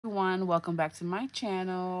Everyone, welcome back to my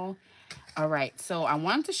channel. All right, so I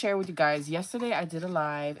wanted to share with you guys, yesterday I did a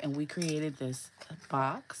live and we created this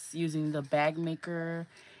box using the bag maker.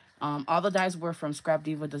 All the dies were from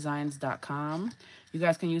scrapdivadesigns.com. You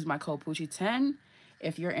guys can use my code Poochie10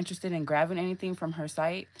 if you're interested in grabbing anything from her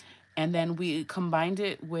site. And then we combined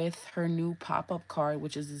it with her new pop-up card,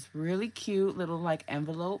 which is this really cute little like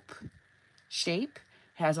envelope shape.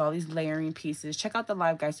 Has all these layering pieces. Check out the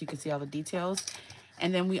live, guys, so you can see all the details.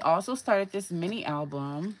 And then we also started this mini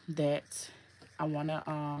album that I want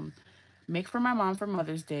to make for my mom for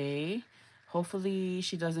Mother's Day. Hopefully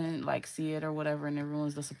she doesn't like see it or whatever and it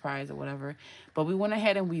ruins the surprise or whatever. But we went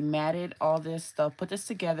ahead and we matted all this stuff, put this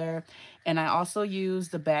together. And I also used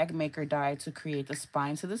the bag maker die to create the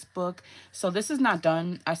spine to this book. So this is not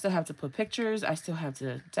done. I still have to put pictures. I still have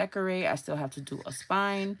to decorate. I still have to do a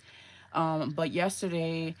spine. But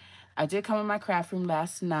yesterday, I did come in my craft room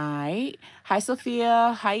last night. Hi,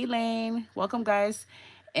 Sophia. Hi, Elaine. Welcome, guys.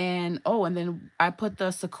 And, oh, and then I put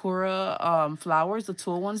the Sakura flowers, the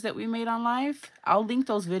tulle ones that we made on live. I'll link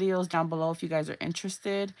those videos down below if you guys are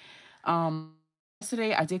interested.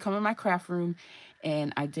 Yesterday, I did come in my craft room,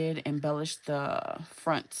 and I did embellish the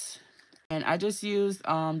front. And I just used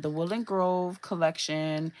the Woodland Grove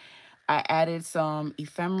collection. I added some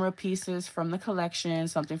ephemera pieces from the collection,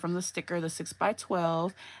 something from the sticker, the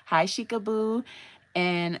 6x12. Hi, Shikaboo.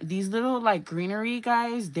 And these little like greenery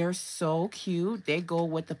guys, they're so cute. They go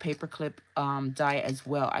with the paperclip die as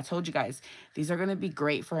well. I told you guys, these are going to be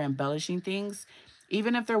great for embellishing things.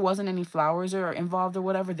 Even if there wasn't any flowers or involved or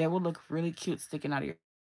whatever, they will look really cute sticking out of your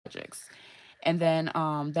projects. And then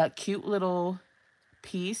that cute little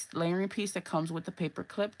piece, layering piece that comes with the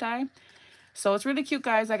paperclip die. So it's really cute,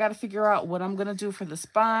 guys. I got to figure out what I'm going to do for the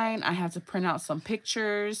spine. I have to print out some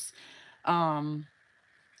pictures and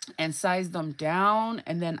size them down.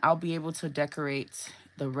 And then I'll be able to decorate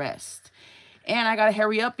the rest. And I got to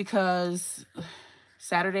hurry up because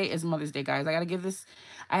Saturday is Mother's Day, guys. I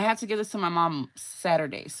have to give this to my mom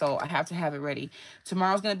Saturday. So I have to have it ready.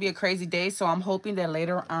 Tomorrow's going to be a crazy day. So I'm hoping that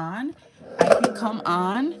later on I can come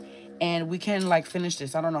on and we can like finish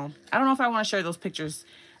this. I don't know. I don't know if I want to share those pictures.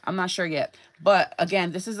 I'm not sure yet. But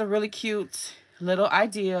again, this is a really cute little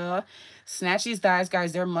idea. Snatch these dies,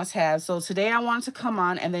 guys. They're must-have. So today I wanted to come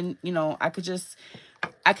on and then, you know, I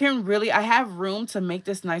have room to make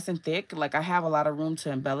this nice and thick. Like I have a lot of room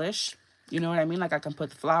to embellish. You know what I mean? Like I can put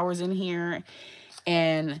the flowers in here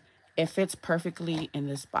and it fits perfectly in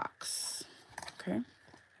this box. Okay.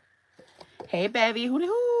 Hey, baby. Hooty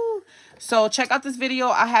hoo. So check out this video.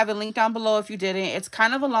 I have it linked down below if you didn't. It's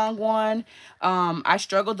kind of a long one. I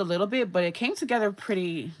struggled a little bit, but it came together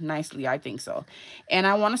pretty nicely. I think so. And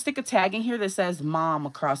I want to stick a tag in here that says mom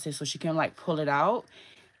across it so she can like pull it out.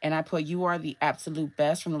 And I put you are the absolute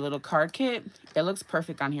best from the little card kit. It looks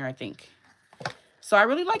perfect on here, I think. So I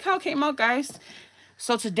really like how it came out, guys.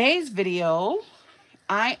 So today's video,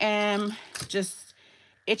 I am just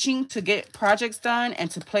itching to get projects done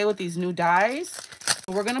and to play with these new dies.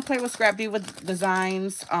 We're going to play with Scrap Diva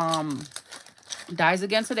Designs dies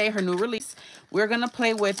again today, her new release. We're going to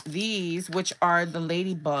play with these, which are the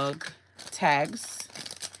ladybug tags.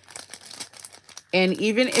 And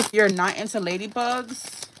even if you're not into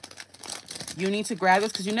ladybugs, you need to grab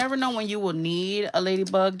this because you never know when you will need a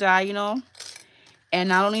ladybug die, you know. And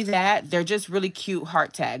not only that, they're just really cute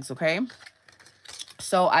heart tags, okay?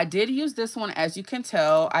 So I did use this one, as you can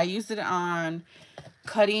tell. I used it on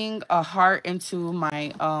cutting a heart into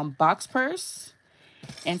my box purse.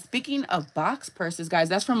 And speaking of box purses, guys,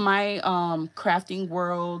 that's from my Crafting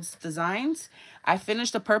Worlds designs. I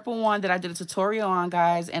finished the purple one that I did a tutorial on,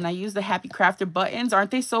 guys, and I used the Happy Crafter buttons. Aren't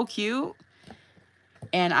they so cute?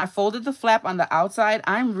 And I folded the flap on the outside.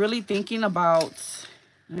 I'm really thinking about,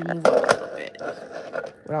 let me move up a little bit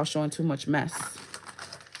without showing too much mess,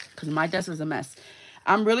 because my desk is a mess.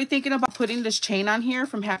 I'm really thinking about putting this chain on here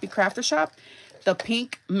from Happy Crafter Shop. The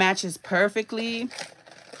pink matches perfectly.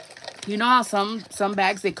 You know how some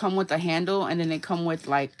bags, they come with a handle and then they come with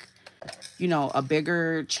like, you know, a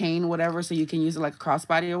bigger chain, whatever, so you can use it like a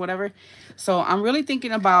crossbody or whatever. So I'm really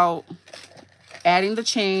thinking about adding the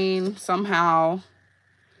chain somehow.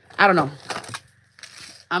 I don't know.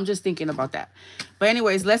 I'm just thinking about that. But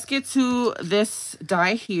anyways, let's get to this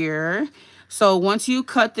die here. So once you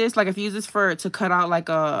cut this, like if you use this to cut out like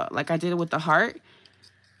I did it with the heart,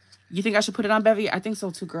 you think I should put it on, Bevy? I think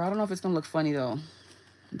so too, girl. I don't know if it's gonna look funny though.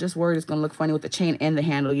 I'm just worried it's gonna look funny with the chain and the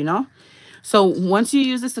handle, you know? So once you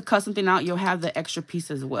use this to cut something out, you'll have the extra piece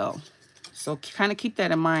as well. So kind of keep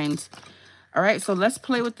that in mind. All right, so let's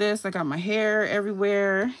play with this. I got my hair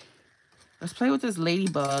everywhere. Let's play with this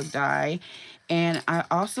ladybug die. And I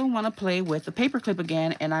also want to play with the paper clip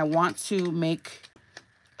again, and I want to make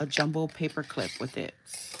a jumbo paper clip with it.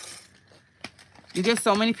 You get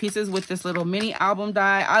so many pieces with this little mini album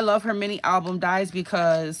die. I love her mini album dies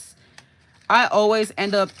because I always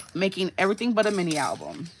end up making everything but a mini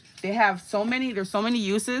album. They have so many, there's so many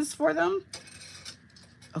uses for them.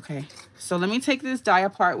 Okay, so let me take this die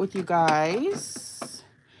apart with you guys.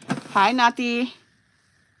 Hi, Nati.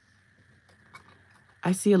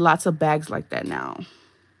 I see lots of bags like that now.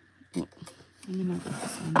 Let me not get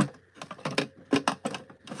this one.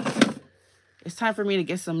 It's time for me to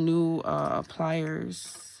get some new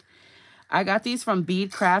pliers. I got these from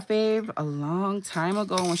Bead Craft Babe a long time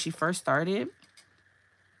ago when she first started.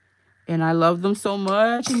 And I love them so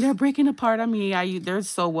much. And they're breaking apart on me. They're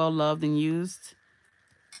so well loved and used.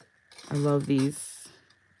 I love these.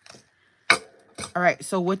 All right,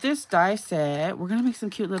 so with this die set, we're going to make some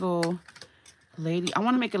cute little lady. I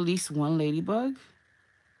want to make at least one ladybug.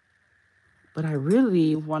 But I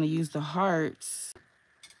really want to use the hearts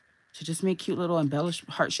to just make cute little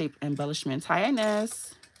heart-shaped embellishments. Hi,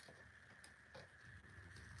 Ines.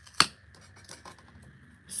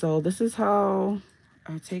 So this is how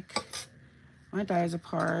I take my dies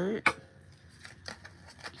apart.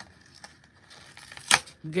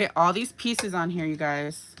 Get all these pieces on here, you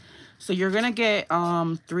guys. So you're gonna get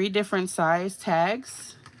 3 different size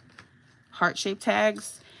tags, heart-shaped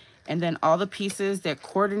tags, and then all the pieces that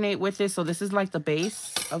coordinate with it. So this is like the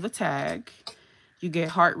base of the tag. You get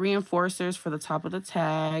heart reinforcers for the top of the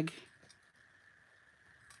tag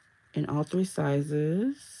in all 3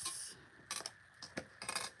 sizes.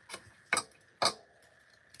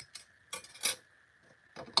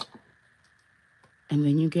 And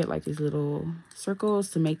then you get like these little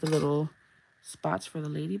circles to make the little spots for the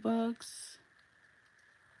ladybugs.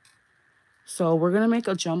 So we're gonna make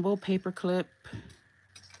a jumbo paper clip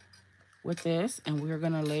with this, and we're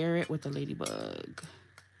gonna layer it with the ladybug.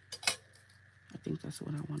 I think that's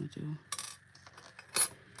what I wanna do.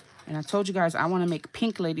 And I told you guys I wanna make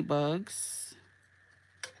pink ladybugs.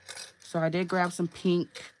 So I did grab some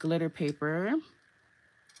pink glitter paper.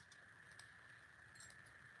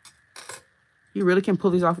 You really can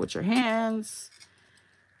pull these off with your hands,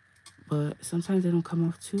 but sometimes they don't come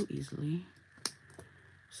off too easily.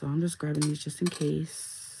 So I'm just grabbing these just in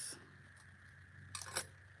case.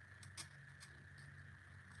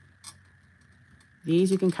 These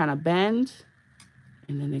you can kind of bend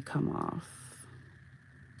and then they come off.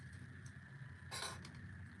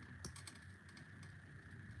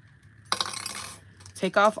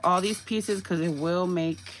 Take off all these pieces because it will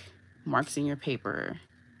make marks in your paper.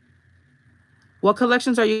 What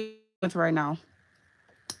collections are you with right now?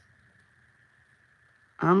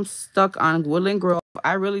 I'm stuck on Woodland Grove.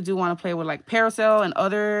 I really do want to play with like Parasail and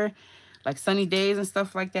other like Sunny Days and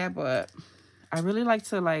stuff like that. But I really like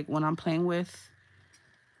to like when I'm playing with,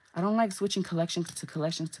 I don't like switching collection to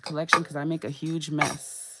collection to collection because I make a huge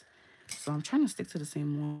mess. So I'm trying to stick to the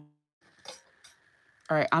same one.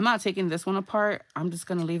 All right, I'm not taking this one apart. I'm just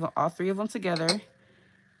going to leave all 3 of them together.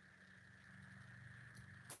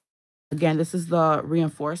 Again, this is the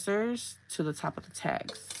reinforcers to the top of the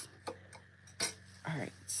tags. All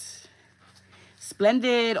right.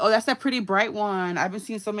 Splendid. Oh, that's that pretty bright one. I've been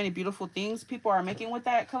seeing so many beautiful things people are making with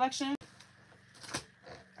that collection.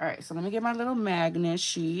 All right, so let me get my little magnet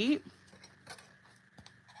sheet.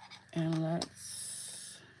 And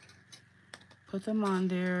let's put them on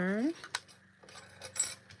there.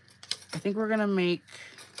 I think we're going to make,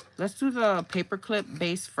 let's do the paper clip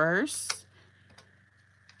base first.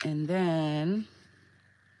 And then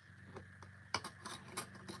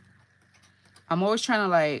I'm always trying to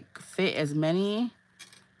like fit as many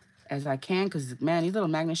as I can because, man, these little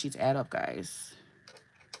magnet sheets add up, guys.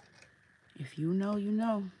 If you know, you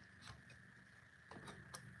know.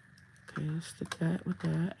 Okay, let's stick that with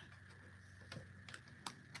that.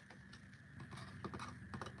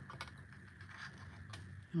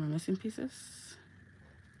 Am I missing pieces?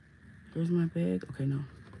 Here's my big. Okay, no.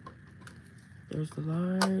 There's the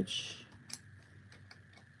large.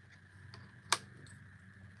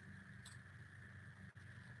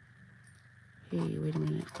 Hey, wait a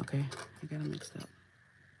minute. Okay, I got them mixed up.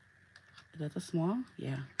 Is that the small?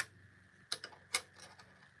 Yeah.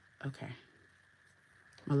 Okay.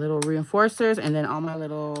 My little reinforcers and then all my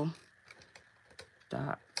little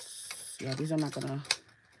dots. Yeah, these are not gonna, I'm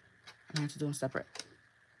gonna have to do them separate.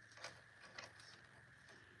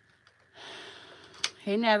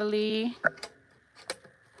 Hey, Natalie.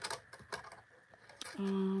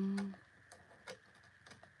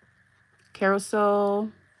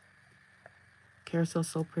 Carousel's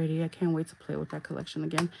so pretty. I can't wait to play with that collection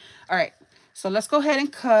again. All right, So let's go ahead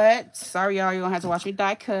and cut. Sorry, y'all, you're gonna have to watch me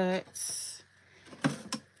die cut.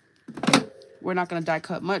 We're not gonna die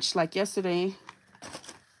cut much like yesterday.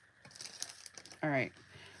 All right,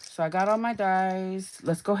 so I got all my dies.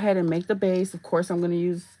 Let's go ahead and make the base. Of course, I'm gonna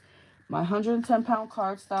use my 110-pound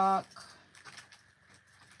cardstock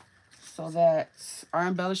so that our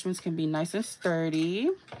embellishments can be nice and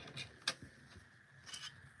sturdy.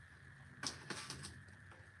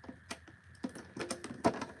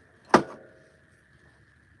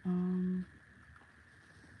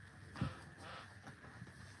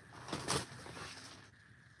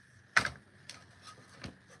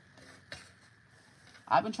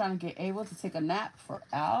 I've been trying to get able to take a nap for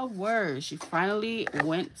hours. She finally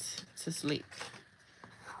went to sleep.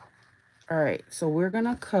 All right, so we're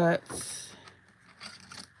gonna cut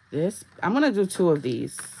this. I'm gonna do 2 of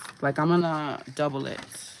these. Like, I'm gonna double it.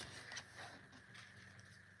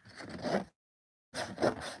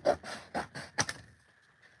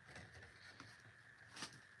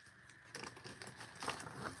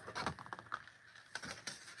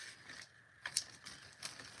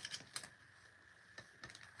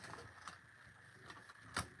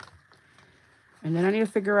 And then I need to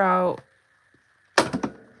figure out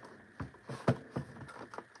the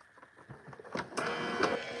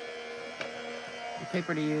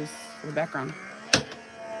paper to use for the background.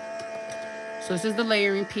 So this is the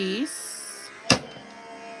layering piece.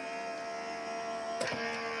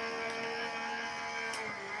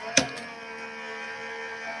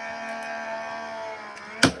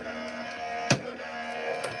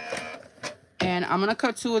 And I'm gonna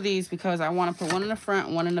cut 2 of these because I want to put one in the front,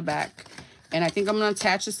 one in the back. And I think I'm gonna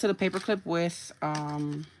attach this to the paper clip with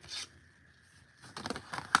some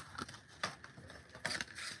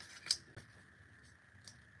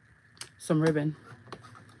ribbon.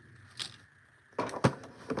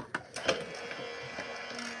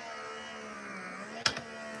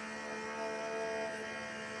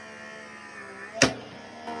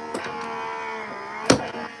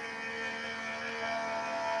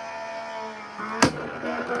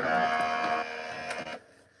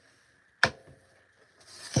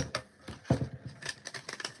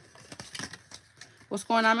 What's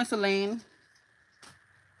going on, Miss Elaine?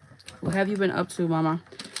 What have you been up to, Mama?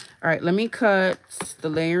 All right, let me cut the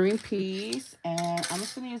layering piece. And I'm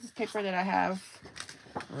just going to use this paper that I have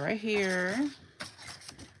right here.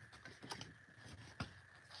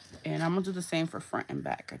 And I'm going to do the same for front and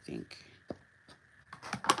back, I think.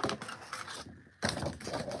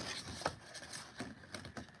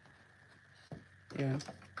 Yeah.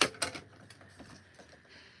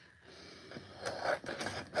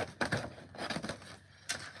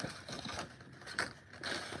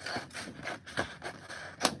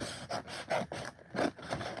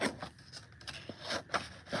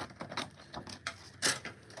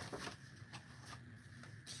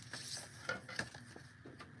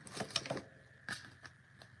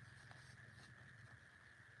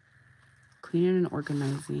 Cleaning and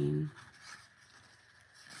organizing.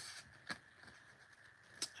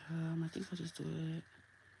 I think I'll just do it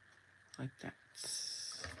like that.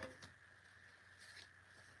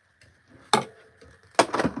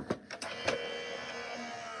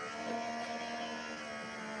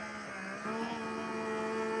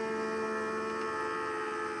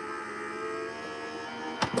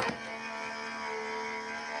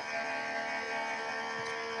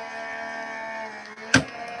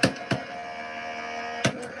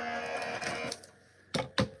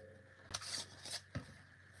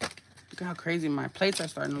 Look how crazy my plates are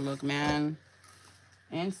starting to look, man.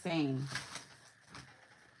 Insane.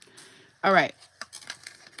 All right.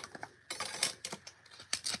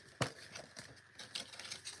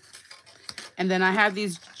 And then I have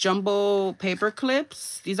these jumbo paper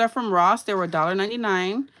clips. These are from Ross. They were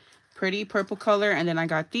 $1.99. Pretty purple color. And then I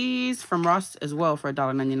got these from Ross as well for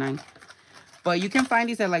 $1.99. But you can find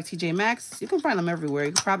these at like TJ Maxx. You can find them everywhere.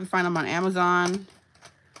 You can probably find them on Amazon.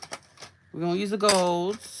 We're going to use the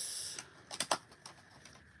golds.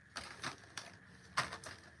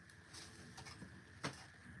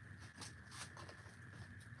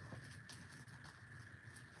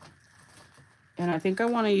 And I think I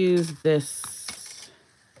want to use this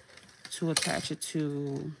to attach it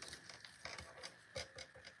to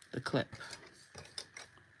the clip.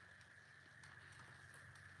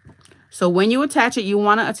 So when you attach it, you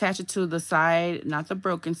want to attach it to the side, not the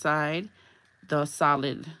broken side, the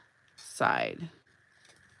solid side.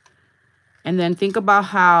 And then think about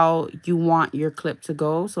how you want your clip to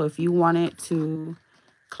go. So if you want it to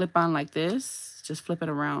clip on like this, just flip it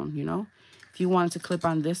around, you know. If you want it to clip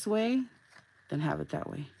on this way, then have it that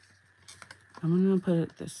way. I'm going to put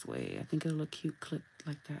it this way. I think it'll look cute clipped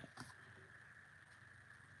like that.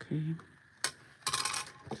 Okay.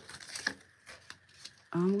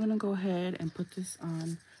 I'm gonna go ahead and put this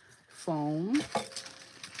on foam.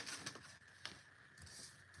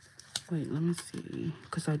 Wait, let me see.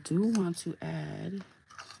 Because I do want to add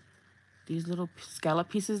these little scallop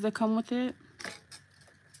pieces that come with it.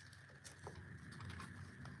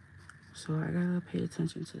 So I gotta pay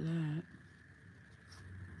attention to that.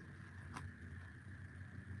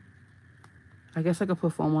 I guess I could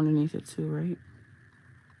put foam underneath it too, right?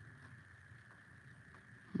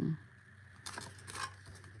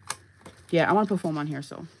 Yeah, I want to put foam on here,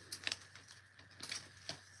 so.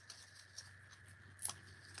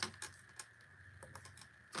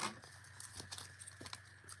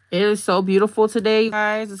 It is so beautiful today,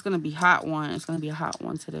 guys. It's going to be a hot one. It's going to be a hot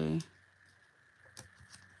one today.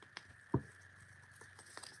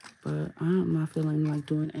 But I'm not feeling like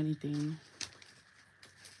doing anything.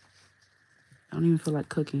 I don't even feel like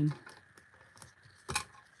cooking.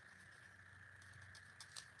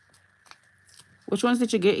 Which ones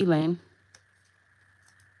did you get, Elaine?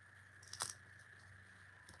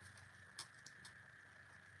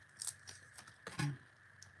 Okay.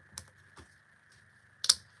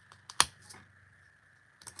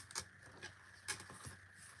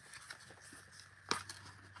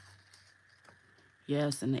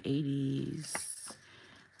 Yes, in the 80s,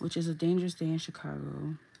 which is a dangerous day in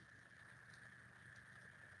Chicago.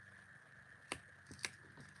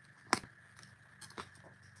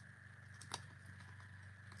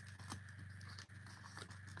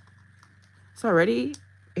 It's already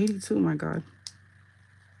 82, my God.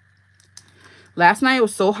 Last night it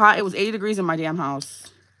was so hot. It was 80 degrees in my damn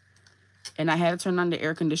house. And I had to turn on the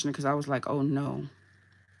air conditioner because I was like, oh no.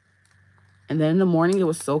 And then in the morning it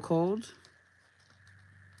was so cold.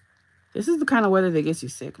 This is the kind of weather that gets you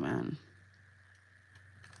sick, man.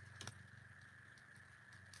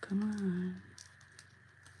 Come on.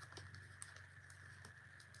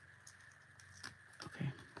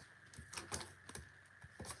 Okay.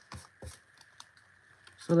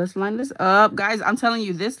 So let's line this up. Guys, I'm telling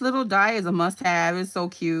you, this little die is a must-have. It's so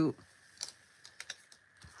cute.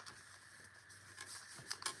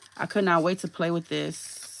 I could not wait to play with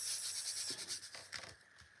this.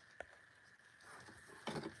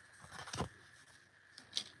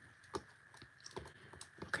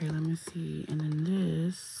 Okay, let me see. And then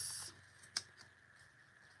this.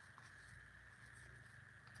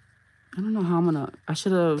 I don't know how I'm gonna, I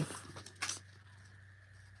should have,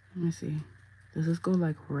 let me see. Does this go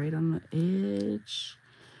like right on the edge?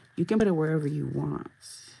 You can put it wherever you want.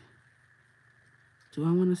 Do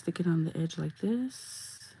I want to stick it on the edge like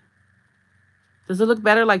this? Does it look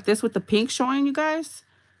better like this with the pink showing, you guys?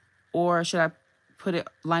 Or should I put it,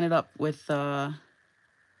 line it up with the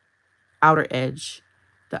outer edge?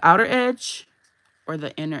 The outer edge or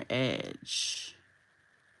the inner edge?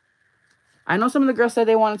 I know some of the girls said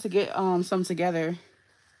they wanted to get some together.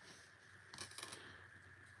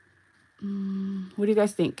 What do you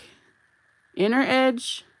guys think? Inner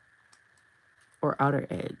edge or outer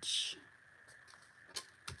edge?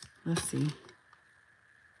 Let's see.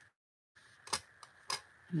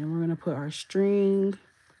 And then we're going to put our string.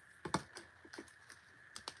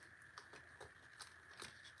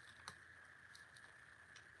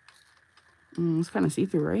 It's kind of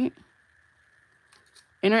see-through, right?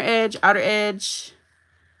 Inner edge, outer edge.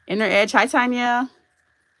 Inner edge. Hi, Tanya.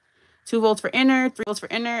 2 volts for inner, 3 volts for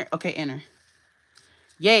inner. Okay, inner.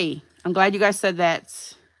 Yay. I'm glad you guys said that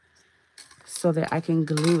so that I can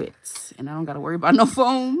glue it. And I don't got to worry about no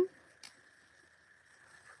foam.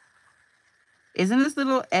 Isn't this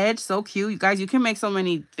little edge so cute? You guys, you can make so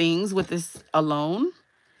many things with this alone.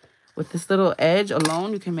 With this little edge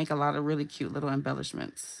alone, you can make a lot of really cute little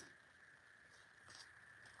embellishments.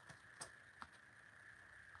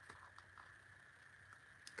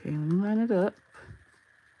 Okay, let me line it up.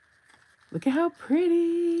 Look at how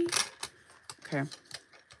pretty. Okay.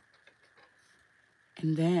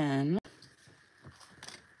 And then,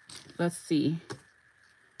 let's see.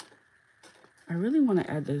 I really want to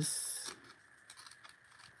add this.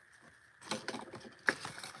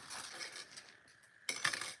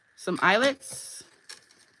 Some eyelets.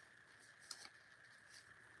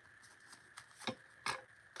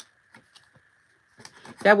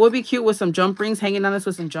 That would be cute with some jump rings, hanging on this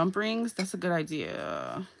with some jump rings. That's a good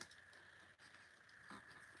idea.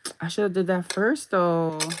 I should have did that first,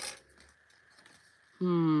 though. Let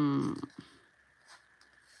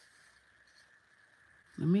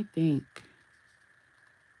me think.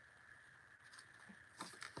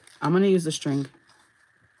 I'm going to use the string.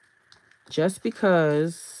 Just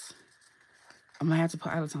because I'm going to have to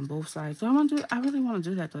put eyelets on both sides. So I really want to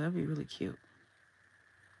do that, though. That'd be really cute.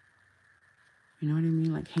 You know what I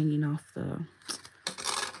mean? Like hanging off the...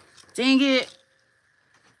 Dang it!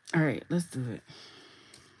 All right, let's do it.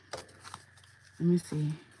 Let me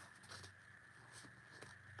see.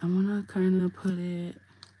 I want to kind of put it...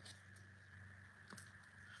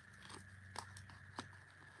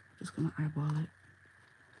 Just going to eyeball it.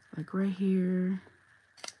 Like right here.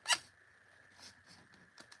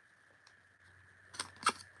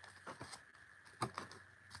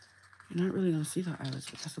 You're not really going to see the eyelets,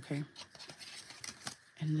 but that's okay.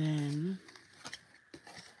 And then...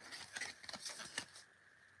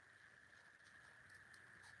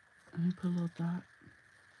 Let me put a little dot.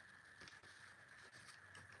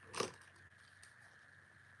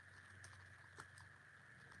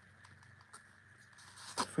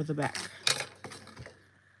 For the back.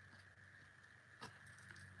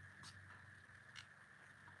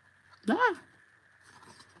 Ah!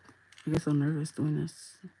 I get so nervous doing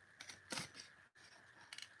this.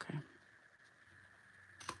 Okay.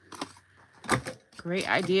 Great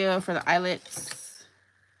idea for the eyelets.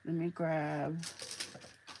 Let me grab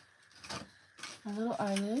my little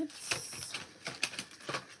eyelets.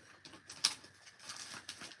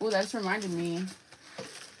 Oh, that just reminded me.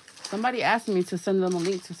 Somebody asked me to send them a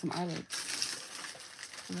link to some eyelets.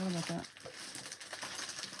 Forgot about that.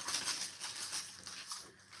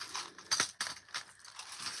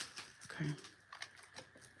 Okay.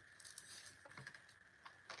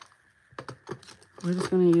 We're just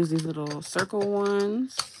going to use these little circle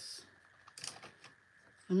ones.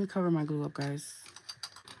 Let me cover my glue up, guys.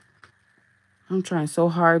 I'm trying so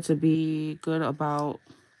hard to be good about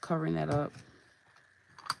covering that up.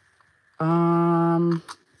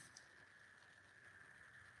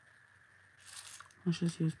 Let's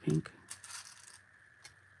just use pink.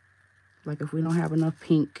 Like if we don't have enough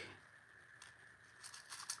pink.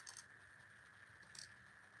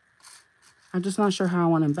 I'm just not sure how I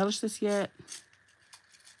want to embellish this yet.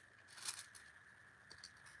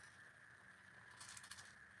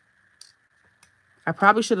 I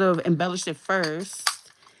probably should have embellished it first.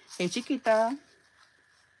 Hey, chiquita.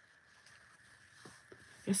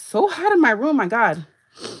 It's so hot in my room, my God.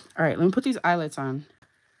 All right, let me put these eyelets on.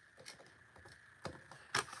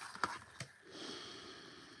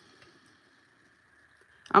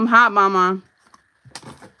 I'm hot, mama.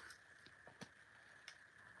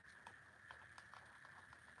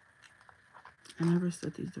 I never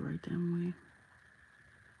set these the right damn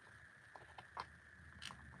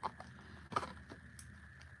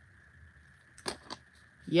way.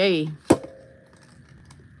 Yay.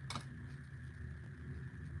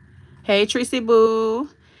 Hey, Tracy Boo.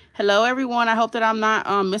 Hello, everyone. I hope that I'm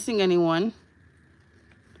not missing anyone.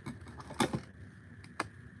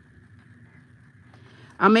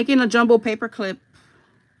 I'm making a jumbo paper clip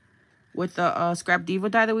with the Scrap Diva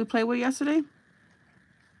die that we played with yesterday.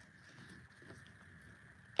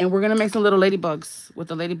 And we're going to make some little ladybugs with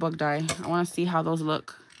the ladybug die. I want to see how those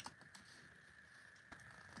look.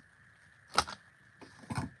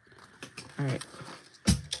 All right.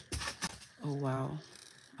 Oh, wow.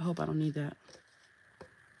 I hope I don't need that.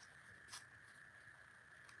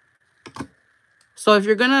 So if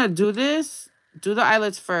you're going to do this, do the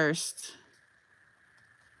eyelets first.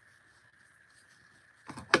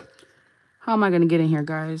 How am I going to get in here,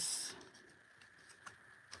 guys?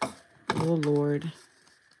 Oh, Lord.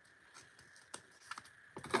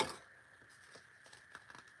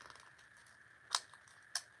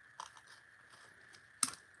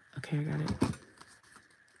 Okay, I got it.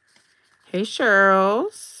 Hey,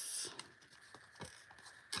 Cheryls.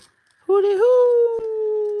 Hooty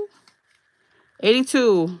hoo.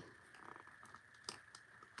 82.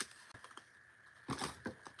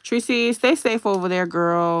 Tracy, stay safe over there,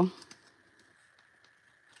 girl.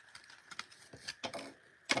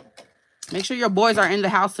 Make sure your boys are in the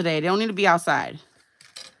house today. They don't need to be outside.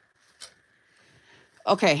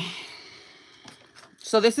 Okay.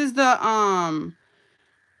 So this is the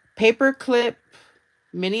paper clip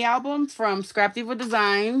mini album from Scrap Diva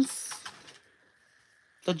Designs.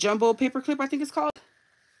 The jumbo paper clip, I think it's called.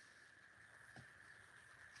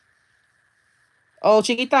 Oh,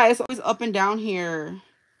 Chiquita, it's always up and down here.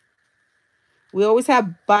 We always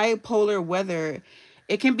have bipolar weather.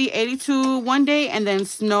 It can be 82 one day and then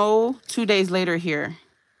snow 2 days later here.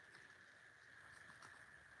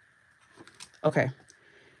 Okay.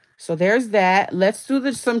 So there's that. Let's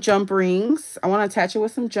do some jump rings. I want to attach it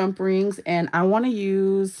with some jump rings. And I want to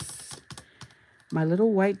use my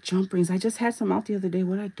little white jump rings. I just had some out the other day.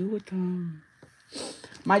 What did I do with them?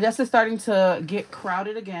 My desk is starting to get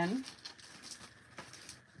crowded again.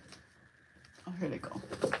 Oh, here they go.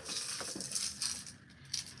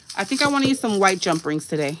 I think I want to use some white jump rings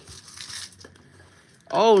today.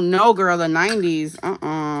 Oh, no, girl, the 90s.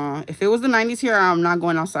 If it was the 90s here, I'm not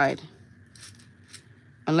going outside.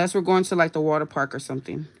 Unless we're going to, like, the water park or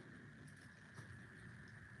something.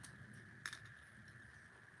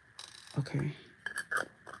 Okay.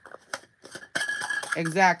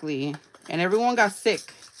 Exactly. And everyone got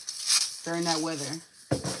sick during that weather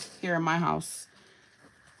here in my house.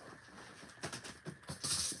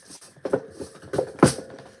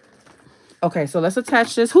 Okay, so let's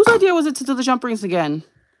attach this. Whose idea was it to do the jump rings again?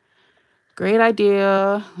 Great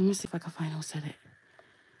idea. Let me see if I can find who said it.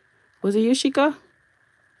 Was it you, Shika?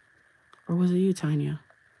 Or was it you, Tanya?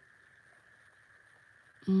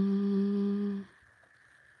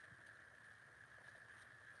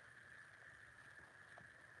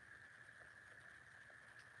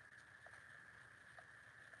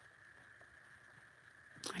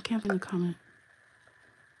 I can't find the comment.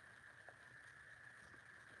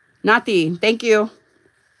 Nati, thank you.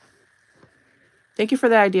 Thank you for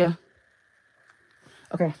the idea.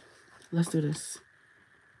 Okay, let's do this.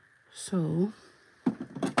 So,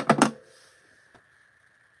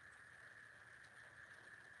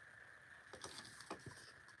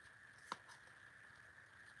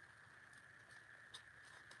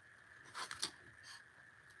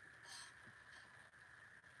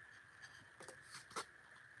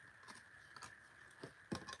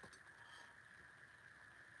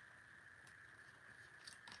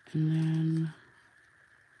 and then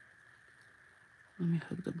let me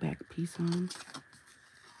hook the back piece on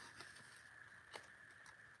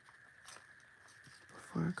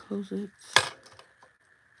before I close it.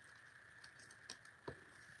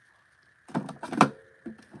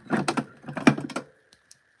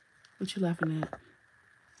 What you laughing at?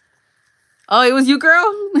 Oh, it was you,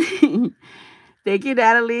 girl? Thank you,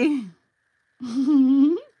 Natalie.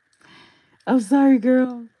 I'm sorry,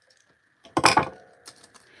 girl.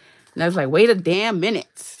 And I was like, wait a damn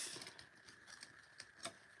minute.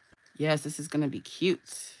 Yes, this is going to be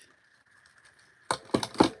cute.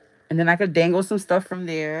 And then I could dangle some stuff from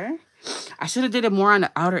there. I should have did it more on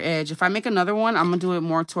the outer edge. If I make another one, I'm going to do it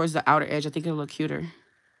more towards the outer edge. I think it'll look cuter.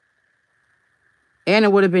 And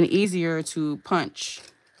it would have been easier to punch.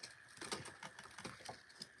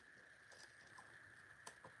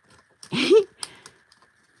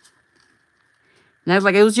 And I was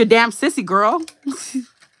like, it was your damn sissy, girl.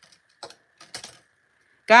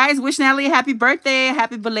 Guys, wish Natalie a happy birthday.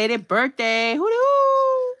 Happy belated birthday.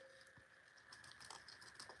 Hoo-doo.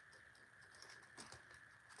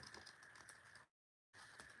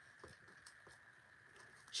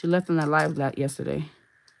 She left on that live yesterday.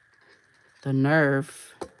 The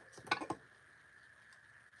nerve.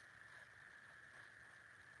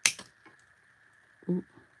 Ooh.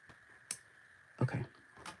 Okay.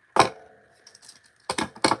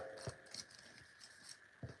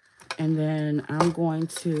 And then I'm going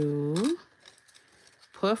to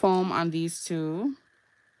put foam on these two.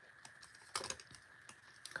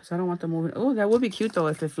 Because I don't want them moving. Oh, that would be cute, though,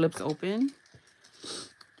 if it flips open.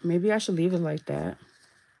 Maybe I should leave it like that.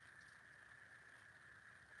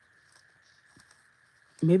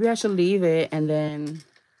 Maybe I should leave it, and then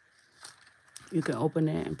you can open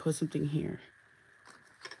it and put something here.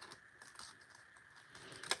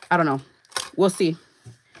 I don't know. We'll see.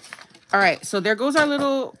 All right, so there goes our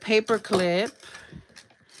little paper clip.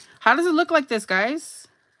 How does it look like this, guys?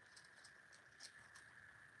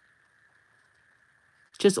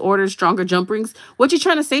 Just order stronger jump rings. What you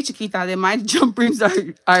trying to say, Chiquita? That my jump rings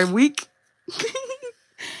are weak?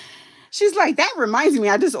 She's like, that reminds me.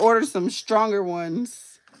 I just ordered some stronger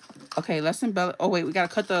ones. Okay, let's embellish. Oh, wait. We got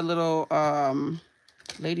to cut the little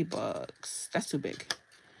ladybugs. That's too big.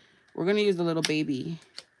 We're going to use the little baby.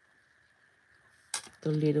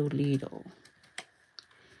 The little. The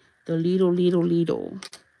little.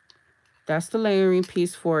 That's the layering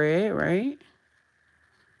piece for it, right?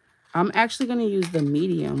 I'm actually going to use the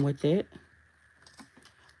medium with it.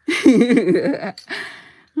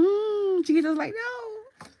 Chiquita's like,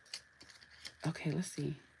 no. Okay, let's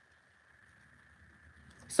see.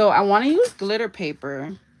 So I want to use glitter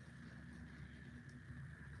paper.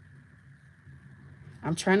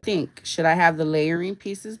 I'm trying to think. Should I have the layering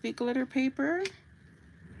pieces be glitter paper?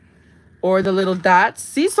 Or the little dots?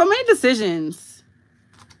 See, so many decisions.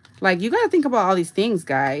 Like, you got to think about all these things,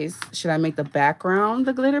 guys. Should I make the background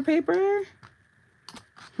the glitter paper?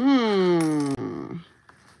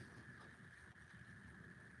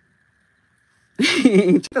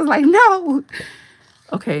 She's like, no.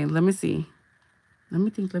 Okay, let me see. Let me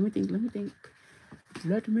think.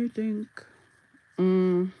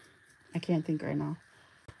 I can't think right now.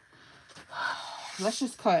 Let's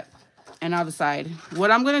just cut and I'll decide.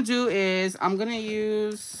 What I'm going to do is I'm going to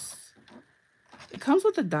use It comes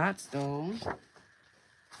with the dots though.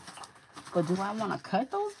 But do I want to cut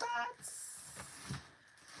those dots?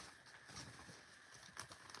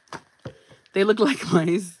 They look like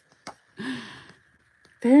mice.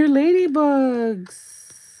 They're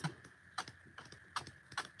ladybugs.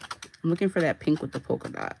 I'm looking for that pink with the polka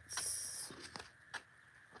dots.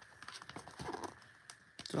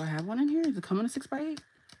 Do I have one in here? Does it come in a 6x8?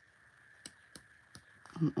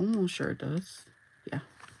 I'm almost sure it does. Yeah.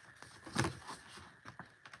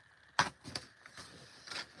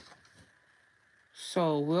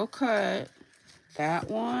 So we'll cut that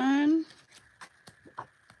one.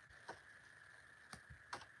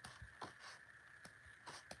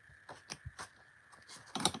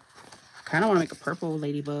 Kind of want to make a purple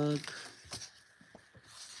ladybug.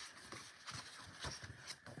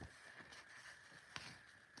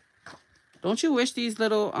 Don't you wish these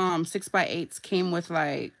little 6x8s came with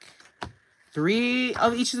like 3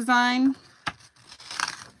 of each design?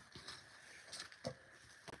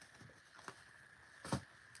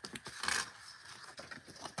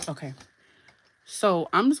 Okay, so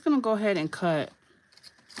I'm just gonna go ahead and cut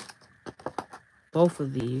both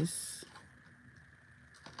of these,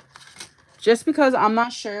 just because I'm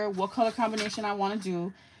not sure what color combination I want to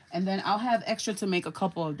do, and then I'll have extra to make a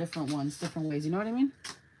couple of different ones, different ways. You know what I mean?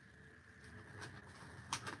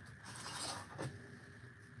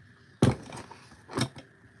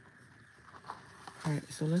 All right,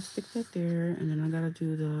 so let's stick that there, and then I gotta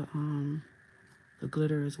do the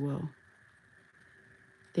glitter as well.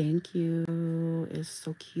 Thank you. It's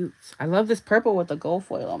so cute. I love this purple with the gold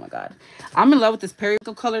foil. Oh my god, I'm in love with this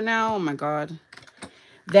periwinkle color now. Oh my god,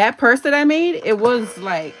 that purse that I made, it was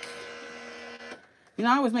like, you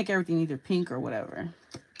know, I always make everything either pink or whatever,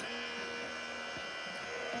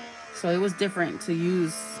 so it was different to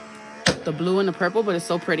use the blue and the purple, but it's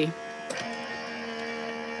so pretty.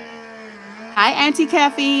 Hi, Auntie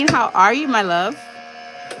Caffeine. How are you, my love?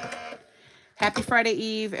 Happy Friday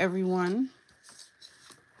Eve, everyone.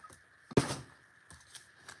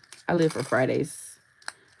 I live for Fridays.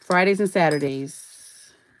 Fridays and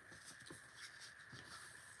Saturdays.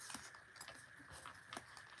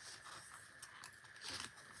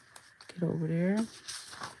 Get over there.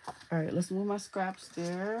 All right, let's move my scraps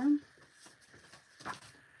there.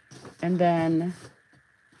 And then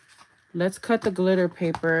let's cut the glitter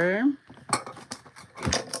paper.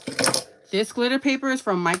 This glitter paper is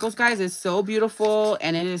from Michaels, guys. It's so beautiful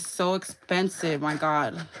and it is so expensive. My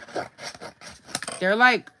god. They're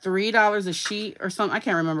like $3 a sheet or something. I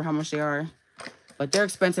can't remember how much they are, but they're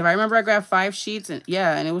expensive. I remember I grabbed 5 sheets and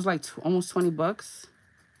yeah, and it was like almost 20 bucks.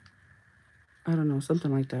 I don't know,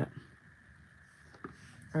 something like that.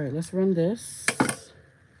 All right, let's run this.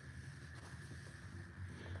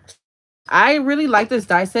 I really like this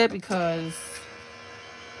die set because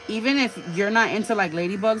even if you're not into like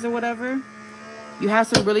ladybugs or whatever, you have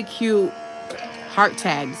some really cute heart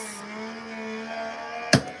tags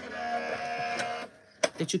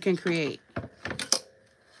that you can create.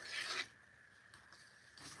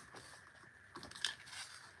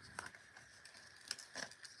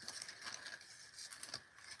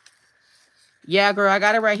 Yeah, girl, I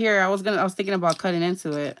got it right here. I was thinking about cutting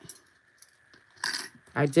into it.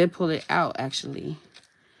 I did pull it out actually.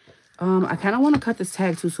 I kind of want to cut this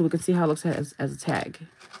tag too so we can see how it looks as a tag.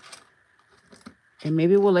 And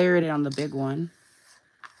maybe we'll layer it on the big one.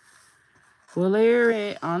 We'll layer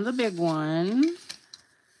it on the big one.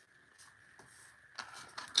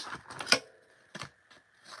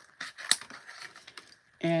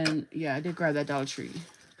 And yeah, I did grab that Dollar Tree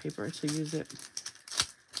paper to use it.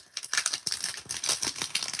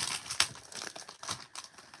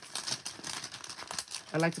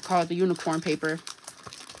 I like to call it the unicorn paper.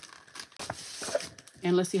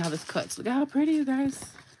 And let's see how this cuts. Look at how pretty, you guys.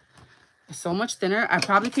 It's so much thinner. I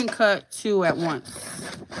probably can cut 2 at once.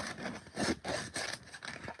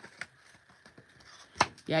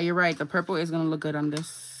 Yeah, you're right. The purple is going to look good on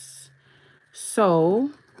this.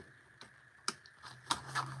 So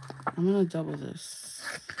I'm going to double this.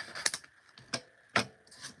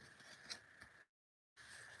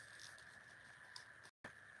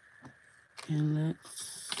 And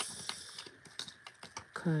let's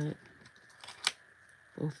cut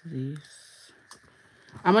both of these.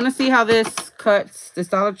 I'm going to see how this cuts,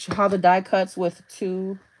 how the die cuts with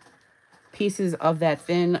 2 pieces of that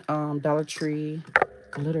thin Dollar Tree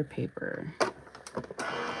glitter paper.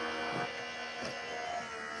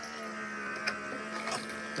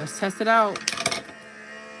 Let's test it out.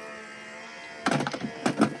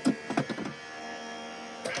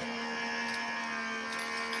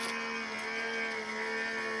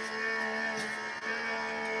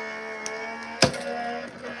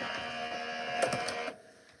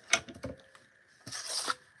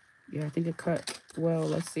 Yeah, I think it cut well.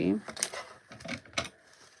 Let's see.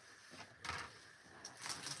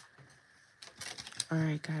 All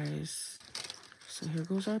right, guys. So here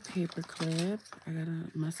goes our paper clip. I got a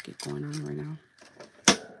musket going on right now.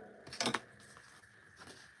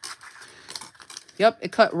 Yep,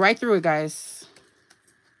 it cut right through it, guys.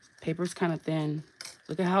 Paper's kind of thin.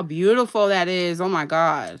 Look at how beautiful that is. Oh my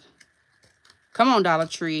God. Come on, Dollar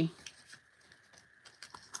Tree.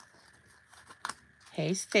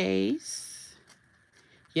 Hey, Stace.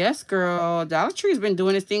 Yes, girl. Dollar Tree's been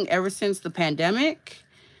doing this thing ever since the pandemic.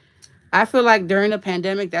 I feel like during the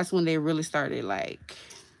pandemic, that's when they really started, like,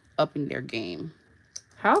 upping their game.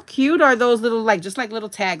 How cute are those little, like, just like little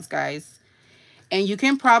tags, guys? And you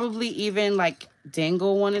can probably even, like,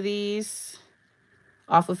 dangle one of these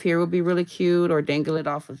off of here would be really cute, or dangle it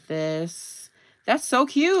off of this. That's so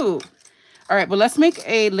cute. All right, but let's make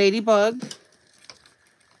a ladybug,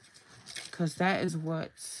 because that is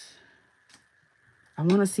what I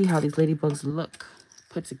want to see, how these ladybugs look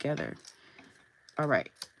put together. All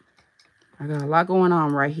right, I got a lot going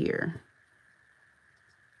on right here.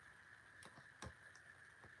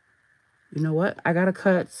 You know what? I gotta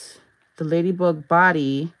cut the ladybug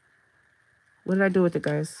body. What did I do with it,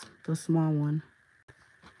 guys? The small one.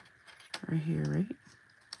 Right here, right?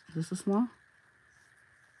 Is this a small?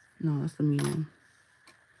 No, that's the medium.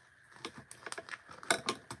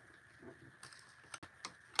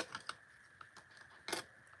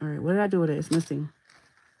 All right, what did I do with it? It's missing.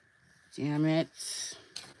 Damn it.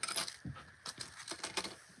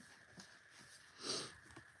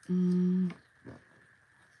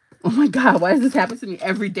 Oh my God, why does this happen to me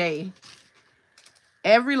every day?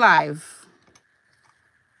 Every live.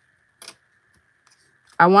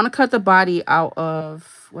 I want to cut the body out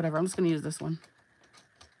of whatever. I'm just going to use this one.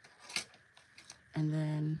 And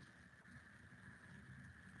then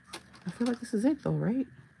I feel like this is it though, right?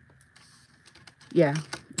 Yeah,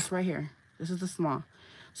 it's right here. This is the small.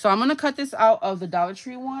 So I'm going to cut this out of the Dollar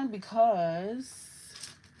Tree one because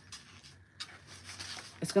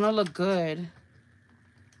it's going to look good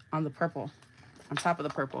on the purple, on top of the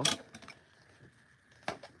purple.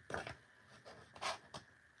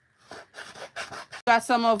 Got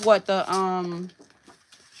some of what, the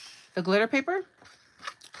glitter paper?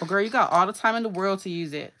 Well, girl, you got all the time in the world to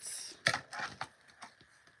use it.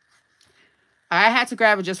 I had to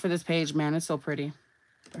grab it just for this page, man. It's so pretty.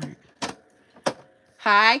 All right.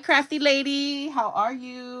 Hi, crafty lady. How are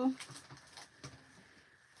you?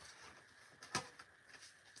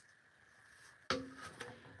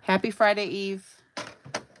 Happy Friday Eve.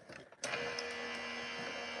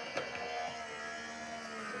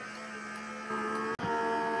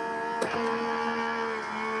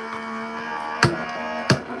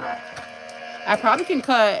 I probably can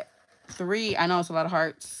cut 3. I know it's a lot of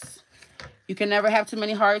hearts. You can never have too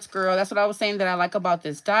many hearts, girl. That's what I was saying that I like about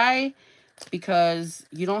this die, because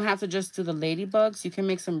you don't have to just do the ladybugs. You can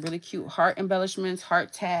make some really cute heart embellishments,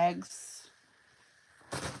 heart tags.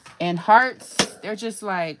 And hearts, they're just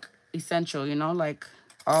like essential, you know, like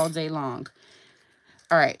all day long.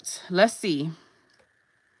 All right, let's see.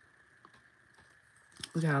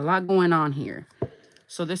 We got a lot going on here.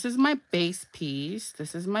 So this is my base piece.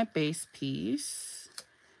 This is my base piece.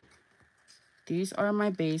 These are my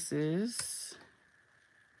bases.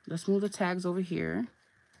 Let's move the tags over here.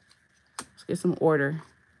 Let's get some order.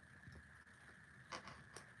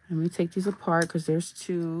 Let me take these apart because there's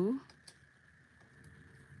 2.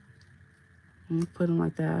 Let me put them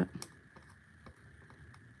like that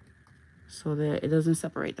so that it doesn't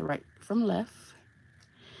separate the right from left.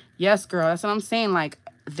 Yes, girl, that's what I'm saying. Like,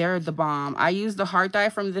 they're the bomb. I used the heart die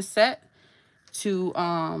from this set to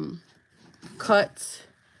cut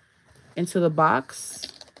into the box.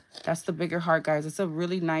 That's the bigger heart, guys. It's a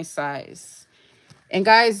really nice size. And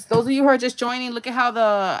guys, those of you who are just joining, look at how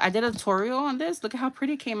I did a tutorial on this. Look at how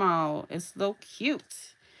pretty it came out. It's so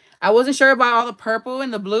cute. I wasn't sure about all the purple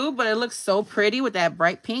and the blue, but it looks so pretty with that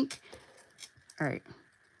bright pink. All right.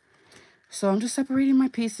 So I'm just separating my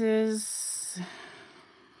pieces.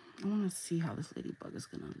 I want to see how this ladybug is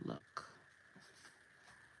going to look.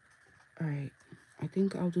 All right. I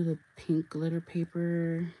think I'll do the pink glitter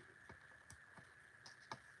paper.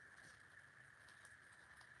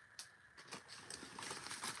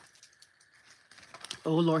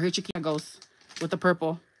 Oh, Lord, here Chiquita goes with the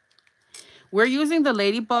purple. We're using the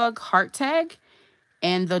ladybug heart tag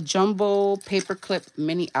and the jumbo paperclip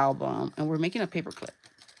mini album, and we're making a paperclip.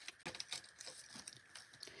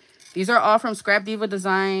 These are all from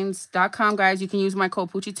scrapdivadesigns.com, guys. You can use my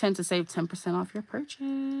code Poochie10 to save 10% off your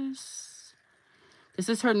purchase. This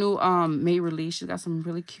is her new May release. She's got some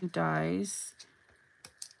really cute dies.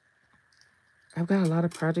 I've got a lot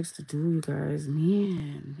of projects to do, you guys.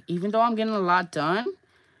 Man, even though I'm getting a lot done,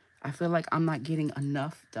 I feel like I'm not getting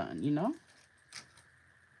enough done, you know?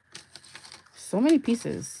 So many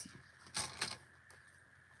pieces.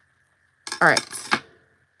 All right.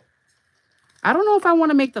 I don't know if I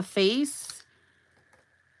want to make the face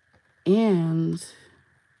and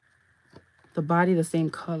the body the same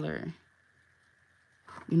color,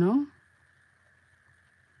 you know?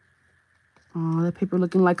 Oh, that paper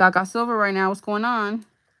looking like Gaga Silver right now. What's going on?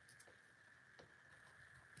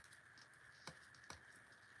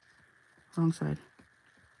 Wrong side.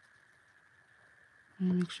 Let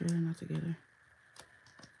me make sure they're not together.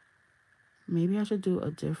 Maybe I should do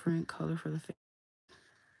a different color for the face.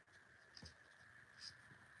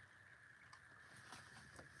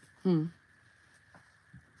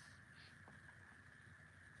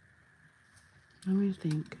 Let me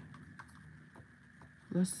think.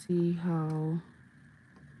 Let's see how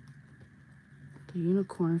the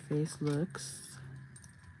unicorn face looks.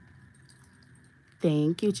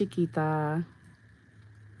 Thank you, Chiquita.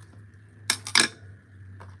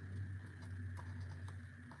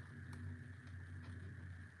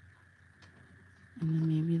 And then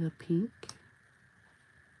maybe the pink.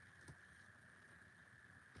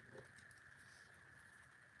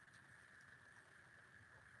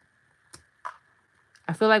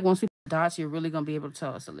 I feel like once we put dots, you're really going to be able to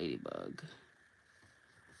tell it's a ladybug.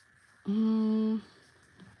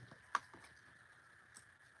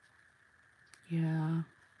 Yeah,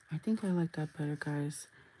 I think I like that better, guys.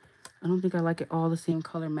 I don't think I like it all the same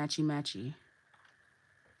color, matchy-matchy.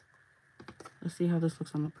 Let's see how this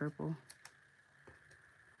looks on the purple.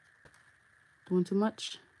 Doing too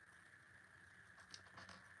much?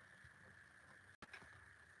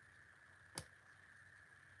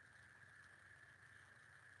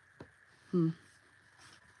 You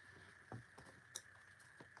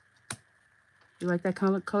like that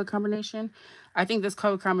color combination? I think this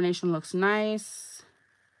color combination looks nice.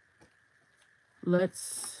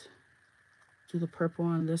 Let's do the purple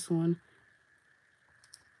on this one.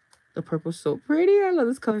 The purple's so pretty. I love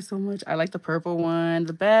this color so much. I like the purple one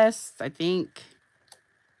the best, I think.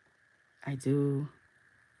 I do.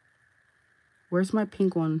 Where's my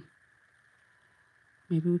pink one?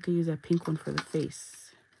 Maybe we could use that pink one for the face.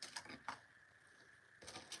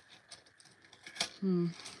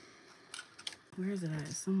 Where is it at?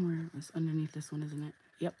 Somewhere. It's underneath this one, isn't it?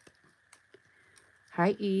 Yep.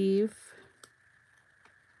 Hi, Eve.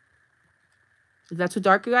 Is that too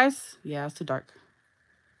dark, you guys? Yeah, it's too dark.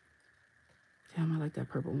 Damn, I like that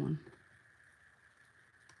purple one.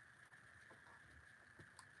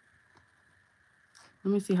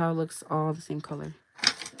 Let me see how it looks all the same color.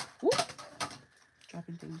 Woo!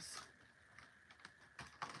 Dropping things.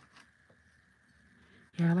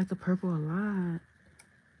 Yeah, I like the purple a lot.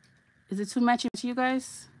 Is it too matchy to you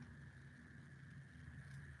guys?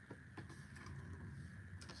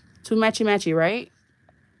 Too matchy, right?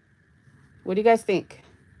 What do you guys think?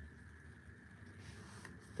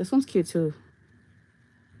 This one's cute too.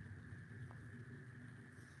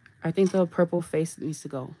 I think the purple face needs to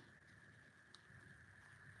go.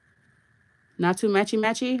 Not too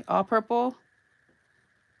matchy, all purple.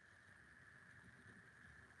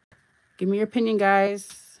 Give me your opinion,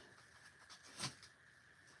 guys.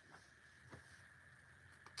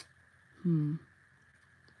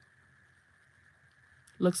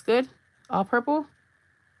 Looks good? All purple?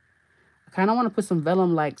 I kind of want to put some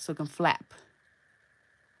vellum like so it can flap.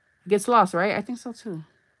 It gets lost, right? I think so too.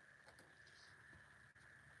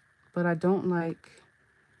 But I don't like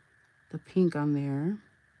the pink on there.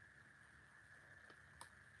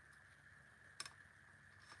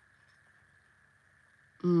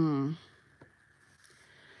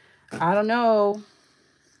 I don't know.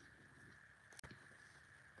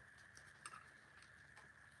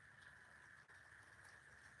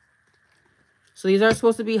 So these are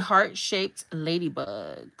supposed to be heart-shaped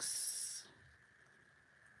ladybugs.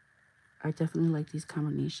 I definitely like these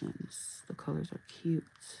combinations. The colors are cute.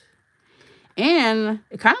 And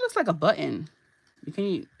it kind of looks like a button. You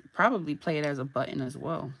can probably play it as a button as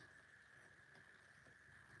well.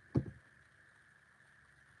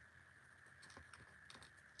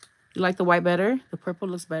 You like the white better? The purple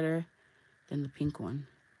looks better than the pink one.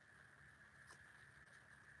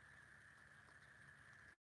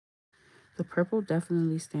 The purple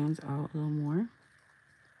definitely stands out a little more.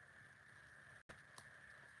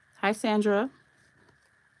 Hi, Sandra.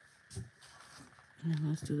 And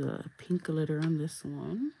let's do the pink glitter on this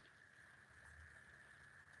one.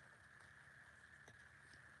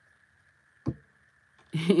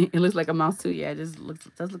 It looks like a mouse too. Yeah, it just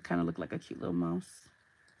does kind of look like a cute little mouse.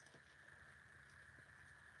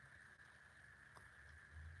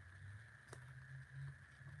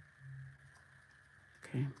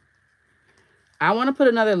 Okay. I want to put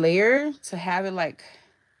another layer to have it like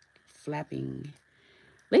flapping.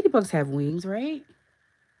 Ladybugs have wings, right?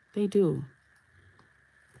 They do.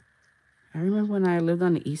 I remember when I lived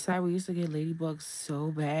on the east side, we used to get ladybugs so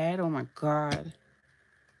bad. Oh my God.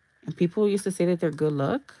 And people used to say that they're good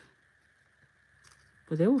luck.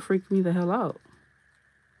 But they would freak me the hell out.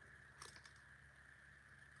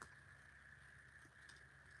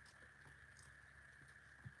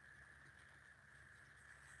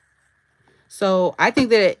 So I think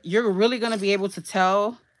that you're really going to be able to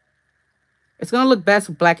tell. It's going to look best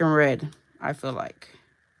with black and red, I feel like.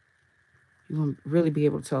 You won't really be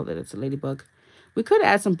able to tell that it's a ladybug. We could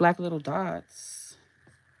add some black little dots.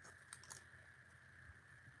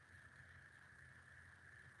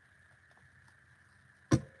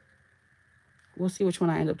 We'll see which one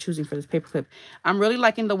I end up choosing for this paper clip. I'm really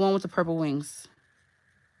liking the one with the purple wings.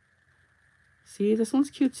 See, this one's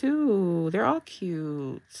cute too. They're all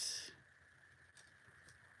cute.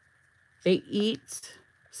 They eat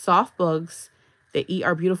soft bugs. They eat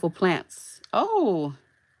our beautiful plants. Oh.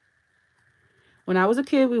 When I was a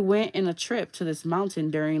kid, we went in a trip to this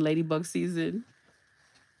mountain during ladybug season.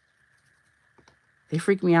 They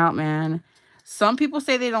freak me out, man. Some people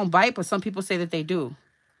say they don't bite, but some people say that they do.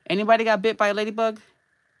 Anybody got bit by a ladybug?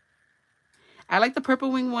 I like the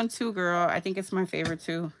purple wing one too, girl. I think it's my favorite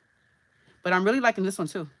too. But I'm really liking this one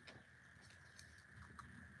too.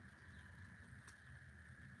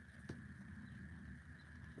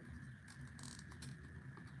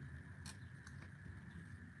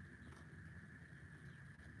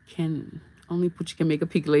 You can make a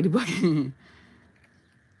pink ladybug.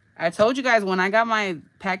 I told you guys when I got my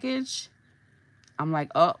package, I'm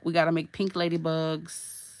like, oh, we gotta make pink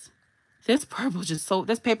ladybugs. This purple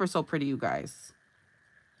this paper is so pretty, you guys.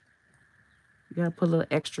 You gotta put a little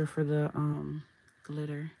extra for the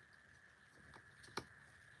glitter.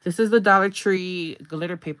 This is the Dollar Tree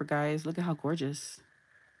glitter paper, guys. Look at how gorgeous.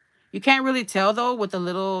 You can't really tell though with the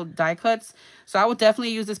little die cuts. So I would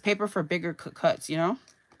definitely use this paper for bigger cuts, you know?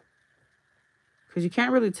 Because you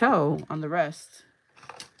can't really tell on the rest.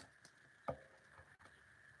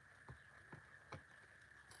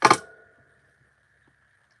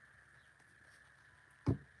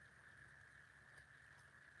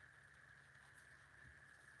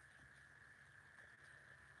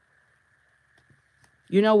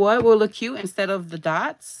 You know what will look cute instead of the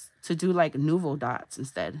dots? To do like Nouveau dots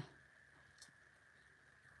instead.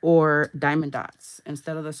 Or diamond dots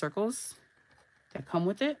instead of the circles that come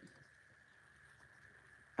with it.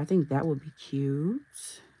 I think that would be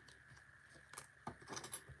cute.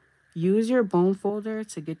 Use your bone folder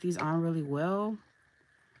to get these on really well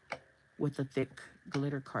with the thick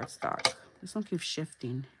glitter cardstock. This one keeps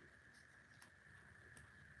shifting.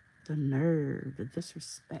 The nerve, the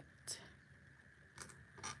disrespect.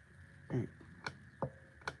 Right.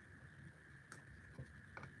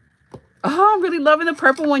 Oh, I'm really loving the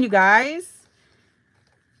purple one, you guys.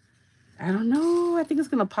 I don't know. I think it's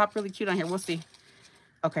going to pop really cute on here. We'll see.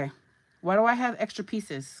 Okay. Why do I have extra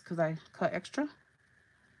pieces? Because I cut extra?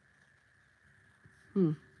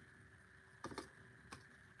 I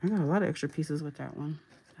got a lot of extra pieces with that one.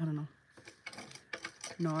 I don't know.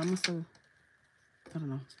 No, I must have... I don't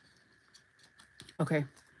know. Okay.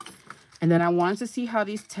 And then I wanted to see how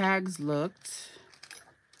these tags looked.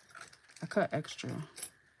 I cut extra.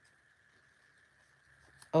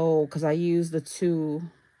 Oh, because I used the two.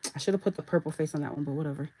 I should have put the purple face on that one, but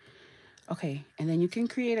whatever. Okay, and then you can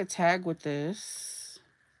create a tag with this.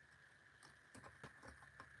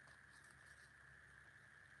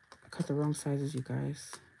 I cut the wrong sizes, you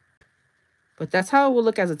guys. But that's how it will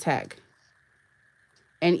look as a tag.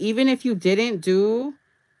 And even if you didn't do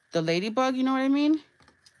the ladybug, you know what I mean?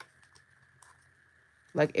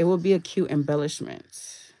 Like, it would be a cute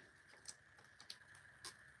embellishment.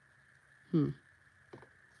 You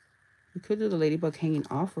could do the ladybug hanging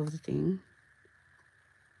off of the thing.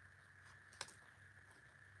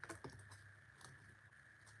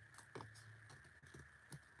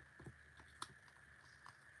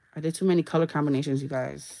 I did too many color combinations, you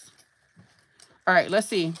guys. All right, let's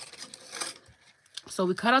see. So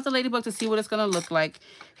we cut out the ladybug to see what it's going to look like.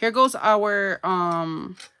 Here goes our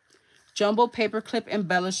jumbo paper clip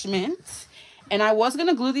embellishment. And I was going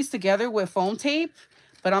to glue these together with foam tape,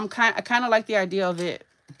 but I kind of like the idea of it,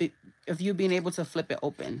 of you being able to flip it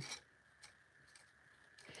open.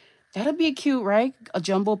 That'd be cute, right? A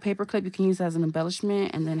jumbo paper clip you can use as an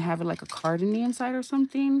embellishment and then have it like a card in the inside or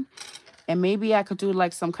something. And maybe I could do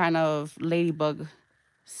like some kind of ladybug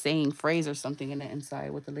saying phrase or something in the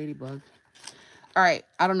inside with the ladybug. All right,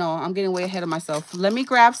 I don't know. I'm getting way ahead of myself. Let me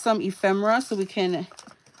grab some ephemera so we can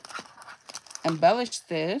embellish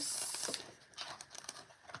this.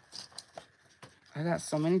 I got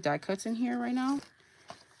so many die cuts in here right now.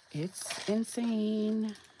 It's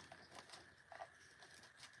insane.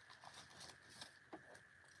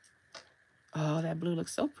 Oh, that blue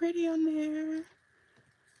looks so pretty on there.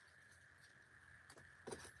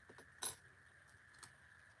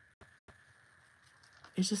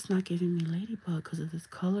 It's just not giving me ladybug because of this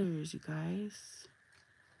colors, you guys.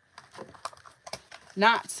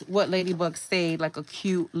 Not what ladybug say, like a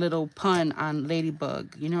cute little pun on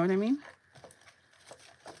ladybug. You know what I mean?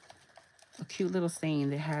 A cute little saying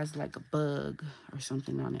that has like a bug or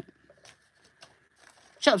something on it.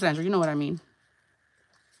 Shut up, Sandra. You know what I mean.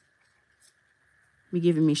 Be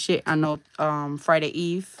giving me shit. I know Friday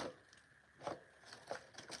Eve.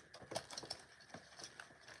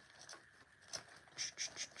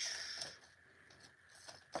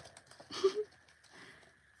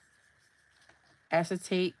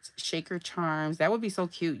 Acetate shaker charms. That would be so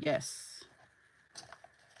cute. Yes.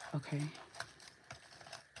 Okay.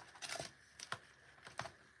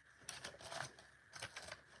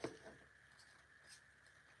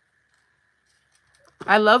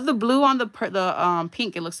 I love the blue on the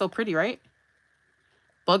pink. It looks so pretty, right?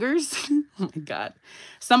 Buggers. Oh my god.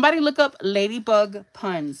 Somebody look up ladybug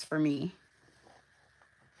puns for me.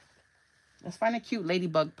 Let's find a cute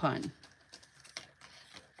ladybug pun.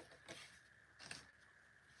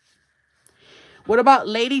 What about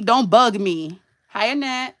lady don't bug me? Hi,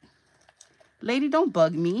 Annette. Lady don't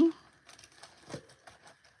bug me.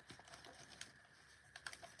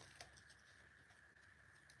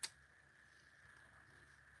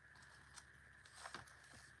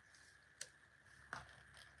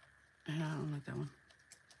 I don't like that one.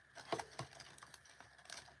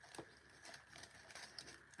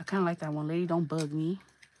 I kind of like that one. Lady don't bug me.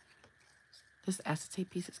 This acetate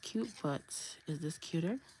piece is cute, but is this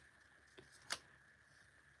cuter?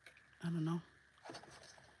 I don't know.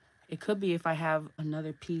 It could be if I have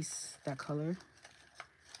another piece that color.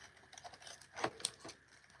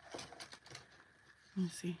 Let me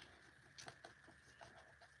see.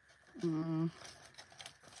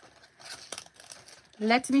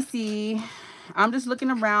 Let me see. I'm just looking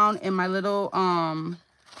around in my little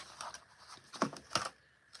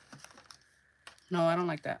no, I don't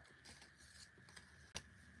like that.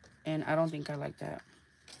 And I don't think I like that.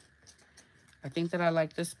 I think that I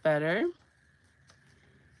like this better.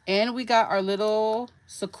 And we got our little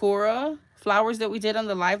Sakura flowers that we did on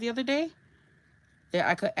the live the other day that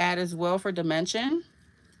I could add as well for dimension.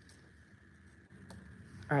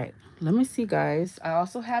 All right, let me see, guys. I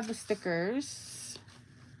also have the stickers.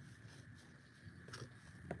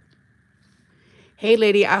 Hey,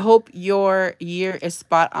 lady, I hope your year is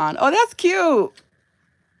spot on. Oh, that's cute.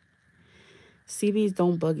 CBs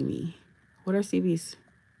don't bug me. What are CBs?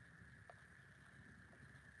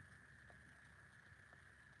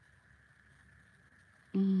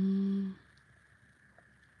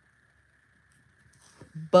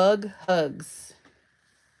 Bug hugs.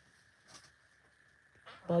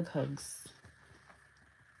 Bug hugs.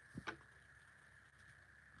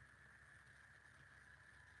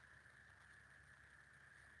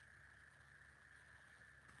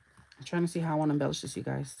 I'm trying to see how I want to embellish this, you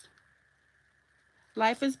guys.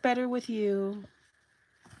 Life is better with you.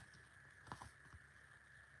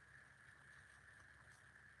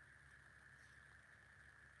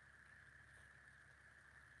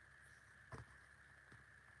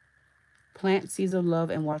 Plant seeds of love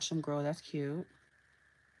and watch them grow. That's cute.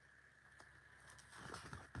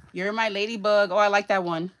 You're my ladybug. Oh, I like that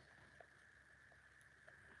one.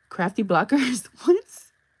 Crafty blockers? What?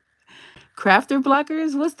 Crafter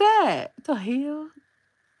blockers? What's that? What the hell?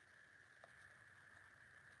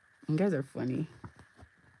 You guys are funny.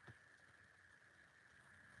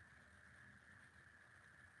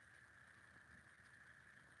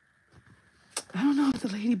 I don't know if it's a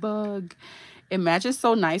ladybug. It matches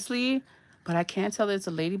so nicely, but I can't tell that it's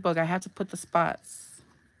a ladybug. I have to put the spots.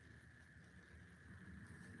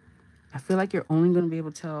 I feel like you're only gonna be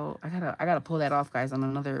able to tell. I gotta pull that off, guys, on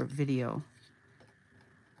another video.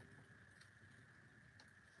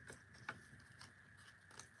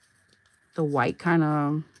 The white kind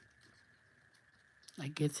of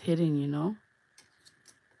like gets hidden, you know?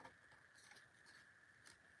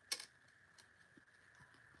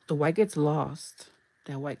 The white gets lost.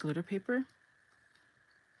 That white glitter paper.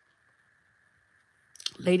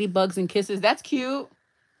 Ladybugs and kisses. That's cute.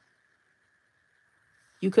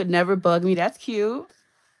 You could never bug me. That's cute.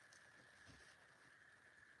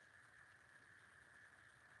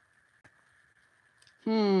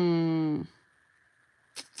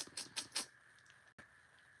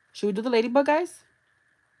 Should we do the ladybug, guys?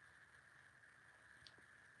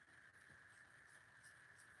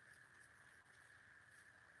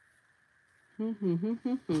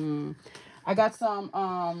 I got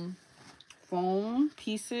some foam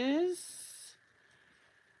pieces.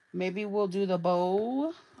 Maybe we'll do the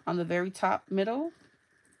bow on the very top middle.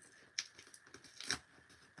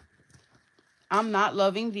 I'm not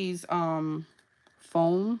loving these foam.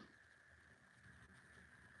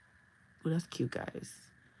 Oh, that's cute, guys.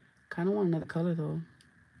 Kind of want another color though.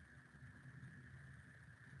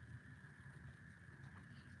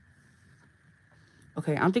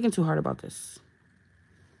 Okay, I'm thinking too hard about this.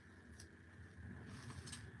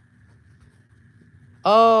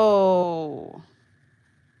 Oh.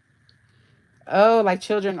 Oh, like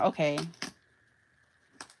children. Okay.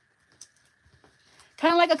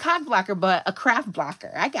 Kind of like a cock blocker, but a craft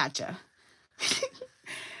blocker. I gotcha.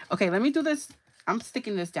 Okay, let me do this. I'm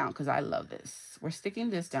sticking this down because I love this. We're sticking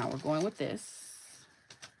this down. We're going with this.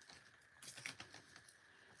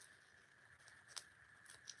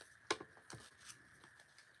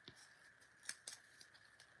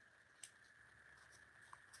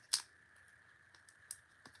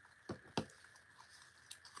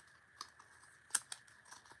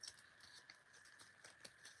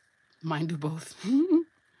 Mine do both.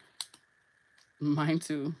 Mine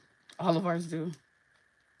too. All of ours do.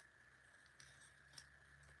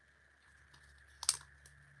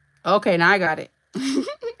 Okay, now I got it.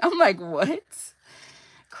 I'm like, what?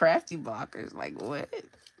 Crafty blockers. Like, what?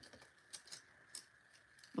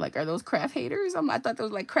 Like, are those craft haters? I thought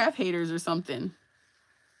those like craft haters or something.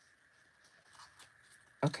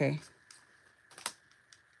 Okay.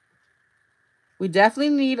 We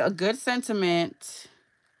definitely need a good sentiment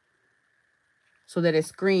so that it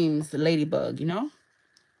screams the ladybug, you know?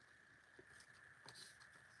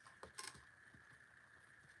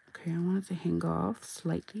 Okay, I want it to hang off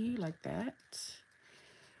slightly like that.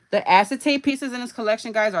 The acetate pieces in this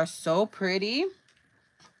collection, guys, are so pretty.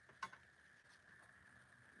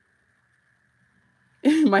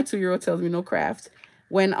 My 2-year-old tells me no craft.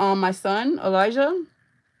 When my son, Elijah,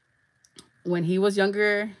 when he was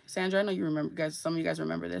younger, Sandra, I know you remember, guys, some of you guys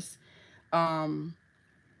remember this.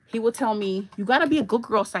 He would tell me, you gotta be a good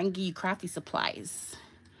girl so I can give you crafty supplies.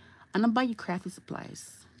 I'm gonna buy you crafty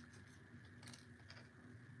supplies.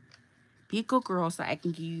 Be a good girl so I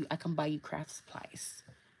can buy you craft supplies.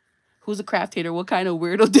 Who's a craft hater? What kind of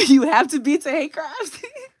weirdo do you have to be to hate crafts?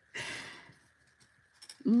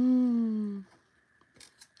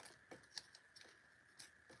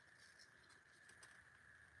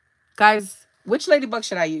 Guys, which ladybug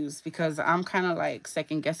should I use? Because I'm kind of like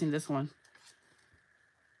second guessing this one.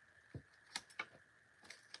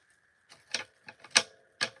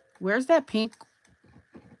 Where's that pink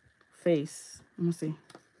face? Let me see.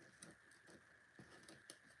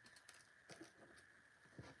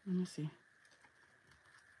 Let me see.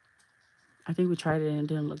 I think we tried it and it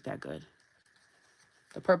didn't look that good.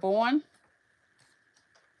 The purple one.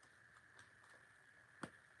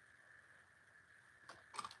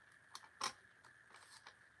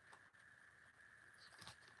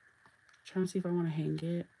 Trying to see if I want to hang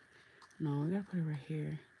it. No, we gotta put it right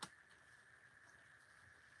here.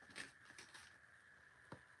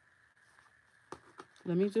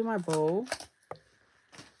 Let me do my bow,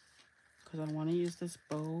 because I want to use this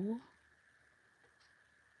bow.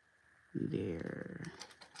 There.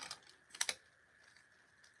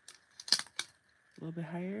 A little bit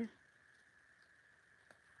higher.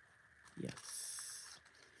 Yes.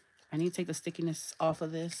 I need to take the stickiness off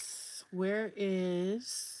of this. Where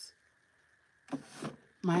is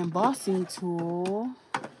my embossing tool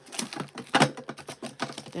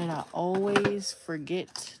that I always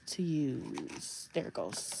forget to use? There it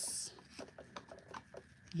goes.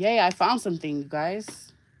 Yay, I found something, you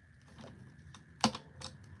guys.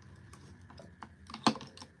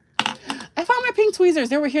 I found my pink tweezers.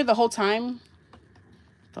 They were here the whole time.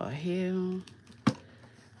 The hell?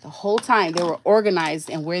 The whole time they were organized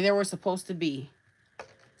and where they were supposed to be.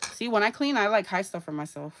 See, when I clean, I like hide stuff for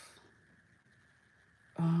myself.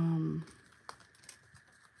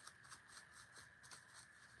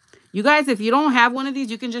 You guys, if you don't have one of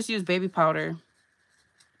these, you can just use baby powder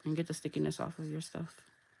and get the stickiness off of your stuff.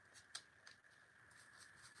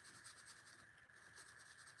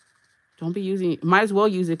 Don't be using, might as well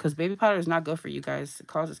use it because baby powder is not good for you guys. It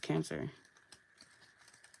causes cancer.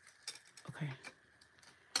 Okay.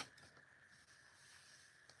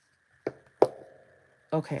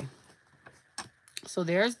 Okay. So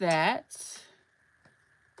there's that.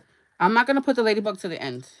 I'm not going to put the ladybug to the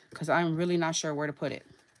end because I'm really not sure where to put it.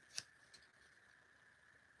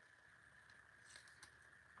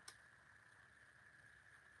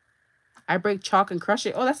 I break chalk and crush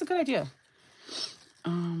it. Oh, that's a good idea.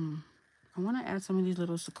 I want to add some of these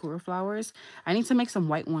little Sakura flowers. I need to make some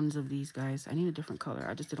white ones of these, guys. I need a different color.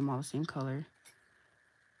 I just did them all the same color.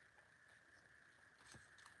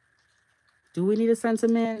 Do we need a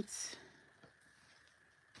sentiment?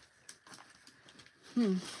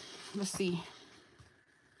 Let's see.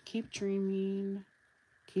 Keep dreaming.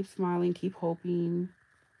 Keep smiling. Keep hoping.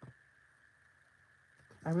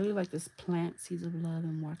 I really like this plant seeds of love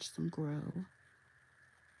and watch them grow.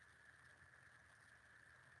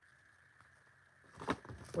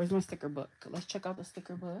 Where's my sticker book? Let's check out the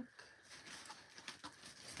sticker book.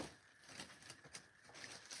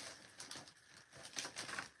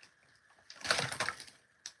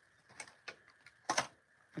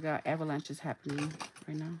 I got avalanches happening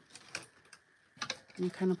right now. Let me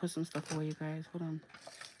kind of put some stuff away, you guys. Hold on.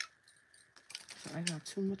 So I got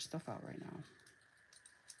too much stuff out right now.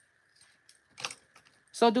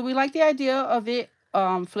 So do we like the idea of it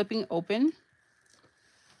flipping open?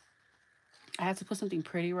 I had to put something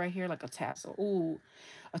pretty right here, like a tassel. Ooh,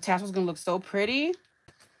 a tassel's gonna look so pretty.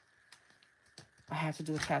 I have to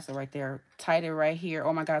do a tassel right there. Tied it right here.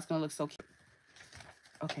 Oh my God, it's gonna look so cute.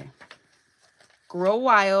 Okay. Grow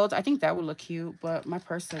Wild. I think that would look cute, but my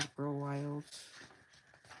purse says Grow Wild.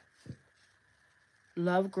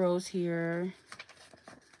 Love Grows here.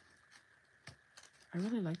 I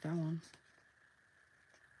really like that one.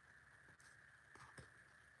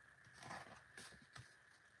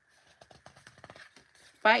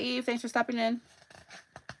 Bye, Eve. Thanks for stopping in.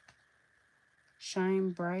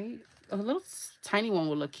 Shine Bright. A little tiny one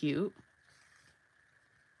will look cute.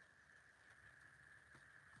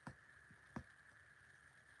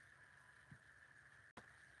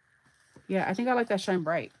 Yeah, I think I like that Shine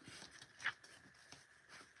Bright.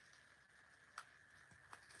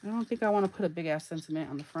 I don't think I want to put a big ass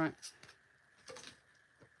sentiment on the front.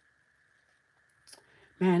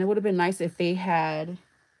 Man, it would have been nice if they had...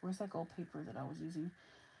 Where's that gold paper that I was using?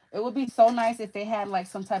 It would be so nice if they had like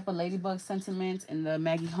some type of ladybug sentiment in the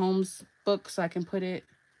Maggie Holmes book so I can put it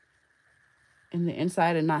in the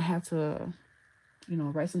inside and not have to, you know,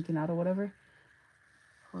 write something out or whatever.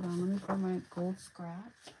 Hold on, let me find my gold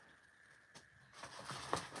scrap.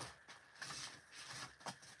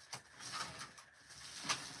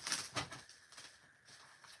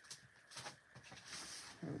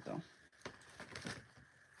 Here we go.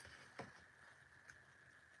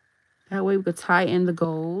 That way we could tie in the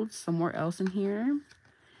gold somewhere else in here.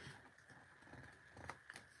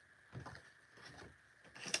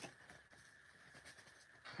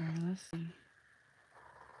 All right, let's see.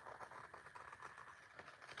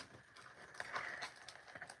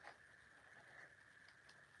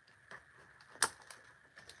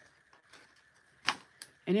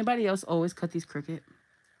 Anybody else always cut these crooked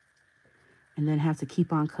and then have to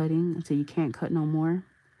keep on cutting until you can't cut no more,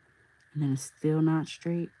 and then it's still not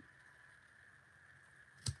straight?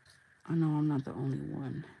 I know I'm not the only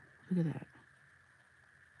one. Look at that.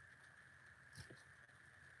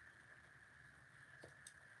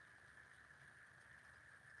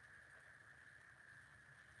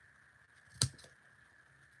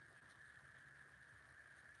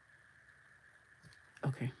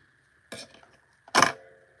 Okay.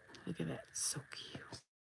 Look at that. So cute.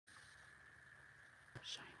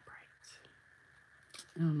 Shine Bright.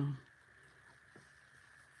 I don't know.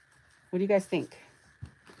 What do you guys think?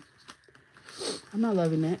 I'm not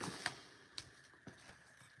loving it.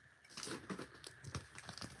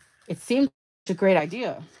 It seems a great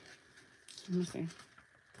idea. Let me see.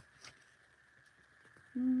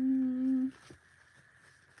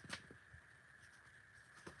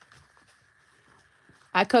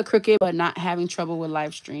 I cut crooked, but not having trouble with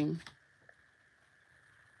live stream.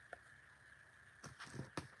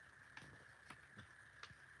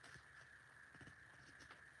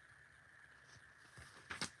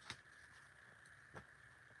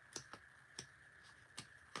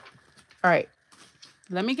 All right,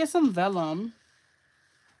 let me get some vellum.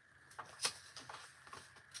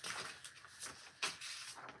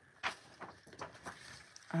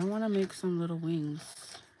 I want to make some little wings.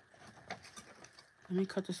 Let me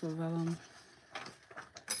cut this with vellum.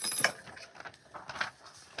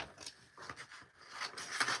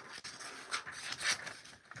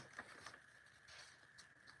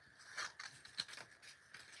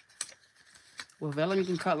 With vellum, you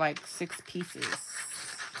can cut like 6 pieces.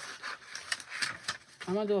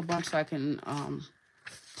 I'm gonna do a bunch so I can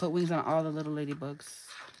put wings on all the little ladybugs.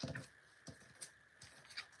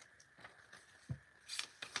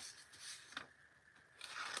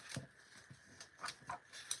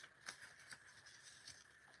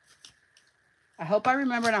 I hope I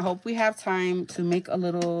remember, and I hope we have time to make a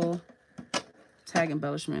little tag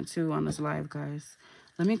embellishment too on this live, guys.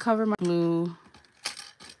 Let me cover my glue.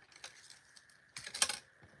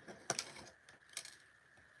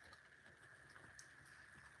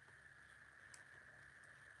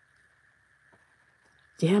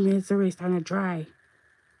 Damn it, it's already starting to dry.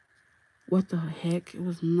 What the heck? It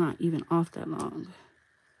was not even off that long.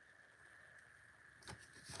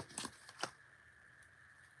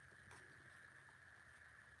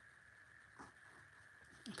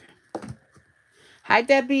 Okay. Hi,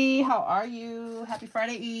 Debbie. How are you? Happy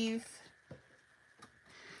Friday Eve.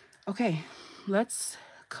 Okay, let's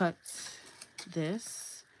cut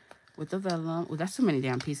this with the vellum. Oh, that's too many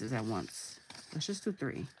damn pieces at once. Let's just do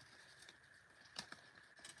 3.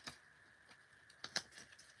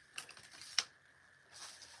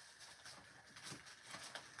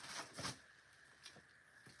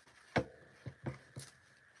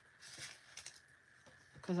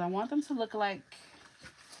 Because I want them to look like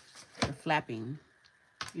they're flapping,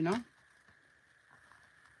 you know?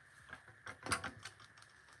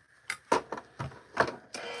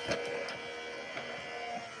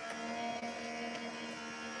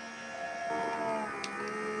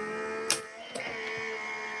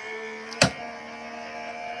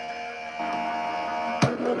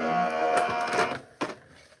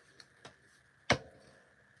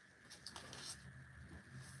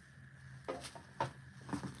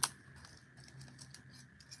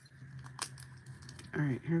 All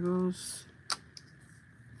right, here goes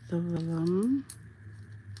the vellum.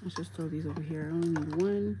 Let's just throw these over here. I only need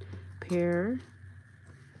 1 pair.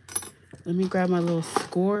 Let me grab my little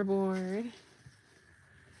scoreboard.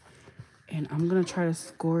 And I'm going to try to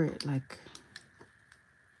score it like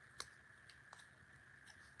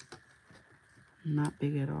not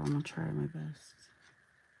big at all. I'm going to try my best.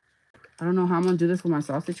 I don't know how I'm going to do this with my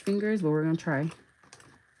sausage fingers, but we're going to try.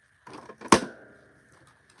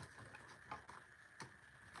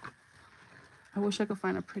 I wish I could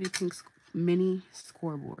find a pretty pink mini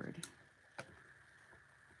scoreboard.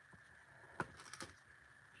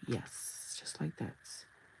 Yes, just like that.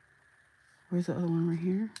 Where's the other one right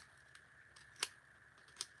here?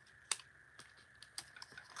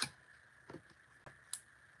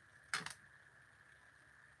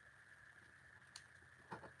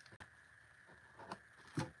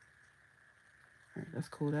 All right, that's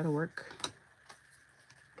cool. That'll work.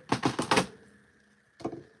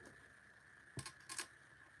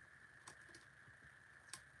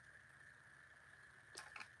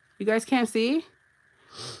 You guys can't see?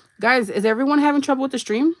 Guys, is everyone having trouble with the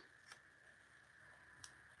stream?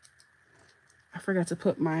 I forgot to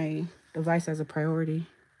put my device as a priority.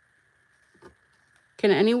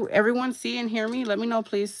 Can everyone see and hear me? Let me know,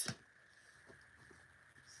 please.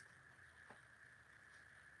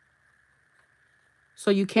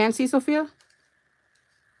 So you can see, Sophia?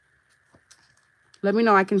 Let me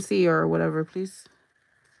know I can see or whatever, please.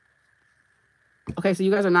 Okay, so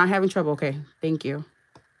you guys are not having trouble. Okay, thank you.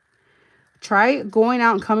 Try going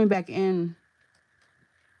out and coming back in.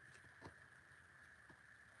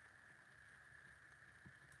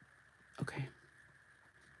 Okay.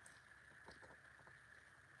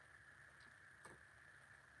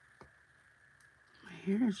 My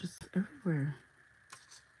hair is just everywhere.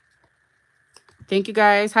 Thank you,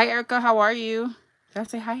 guys. Hi, Erica. How are you? Did I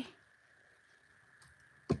say hi?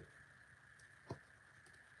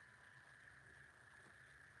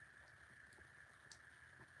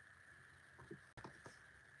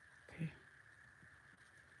 Okay.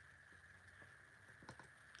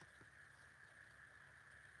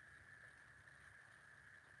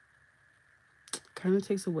 Kind of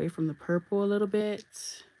takes away from the purple a little bit.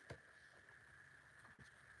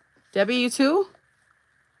 Debbie, you too?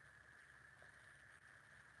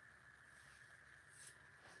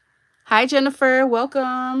 Hi, Jennifer.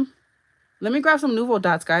 Welcome. Let me grab some Nouveau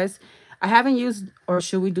dots, guys. I haven't used, or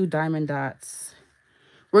should we do diamond dots?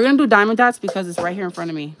 We're going to do diamond dots because it's right here in front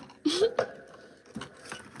of me.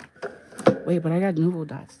 Wait, but I got Nouveau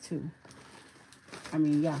dots too. I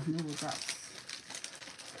mean, yeah, Nouveau dots.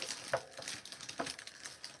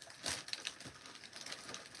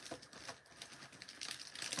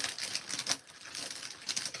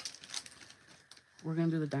 We're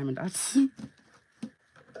going to do the diamond dots.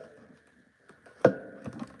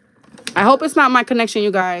 I hope it's not my connection,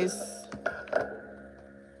 you guys.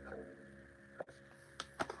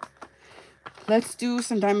 Let's do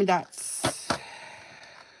some diamond dots.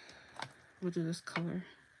 We'll do this color.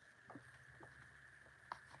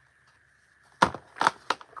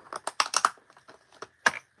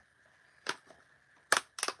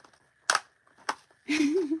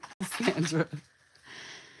 Sandra.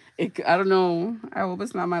 I don't know. I hope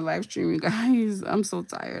it's not my live stream, you guys. I'm so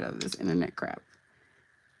tired of this internet crap.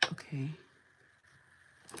 Okay.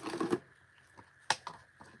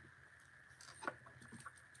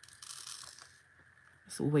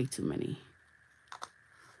 way too many.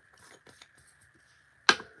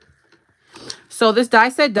 So this die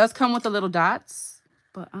set does come with the little dots,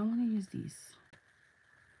 but I want to use these.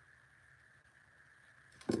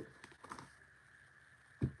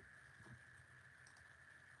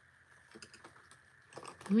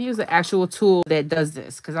 Let me use the actual tool that does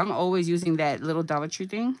this, because I'm always using that little Dollar Tree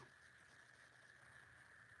thing.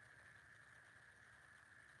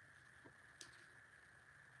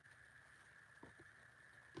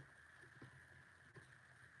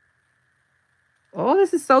 Oh,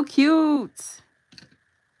 this is so cute.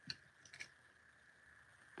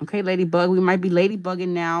 Okay, Ladybug. We might be ladybugging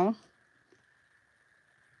now.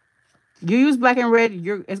 You use black and red,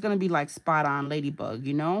 it's going to be like spot on Ladybug,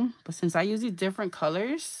 you know? But since I use these different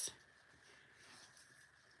colors...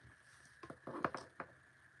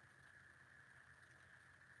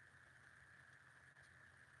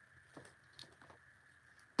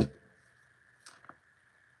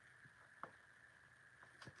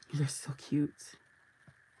 These are so cute.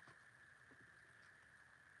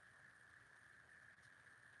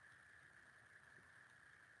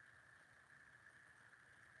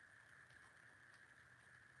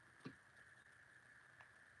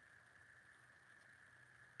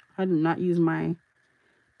 I do not use my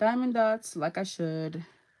diamond dots like I should.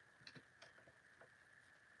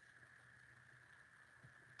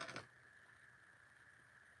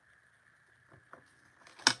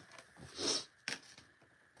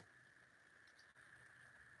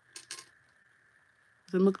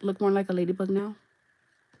 Does it look more like a ladybug now?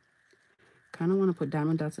 Kind of want to put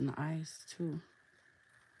diamond dots in the eyes too.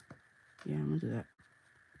 Yeah, I'm gonna do that.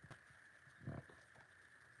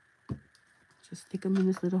 Just stick them in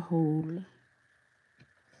this little hole.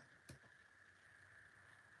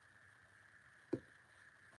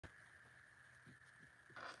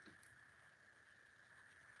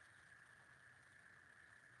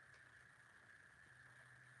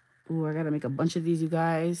 Ooh, I gotta make a bunch of these, you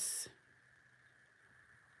guys.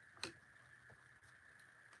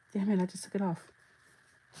 Damn it, I just took it off.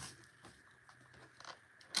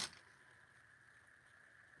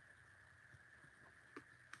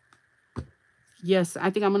 Yes, I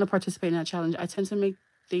think I'm gonna participate in that challenge. I tend to make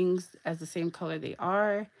things as the same color they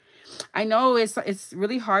are. I know it's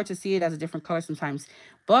really hard to see it as a different color sometimes,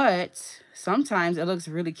 but sometimes it looks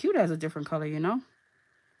really cute as a different color, you know?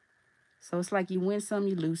 So it's like you win some,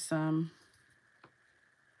 you lose some.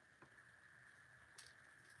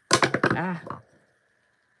 Ah.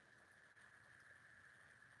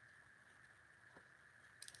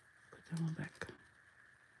 Put that one back.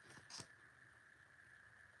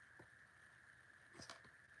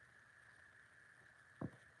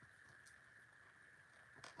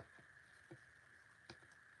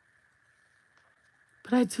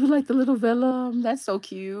 But I do like the little vellum. That's so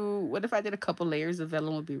cute. What if I did a couple layers of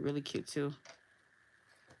vellum? Would be really cute too.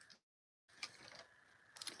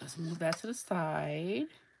 Let's move that to the side.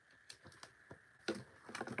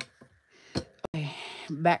 Okay,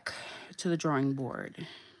 back to the drawing board.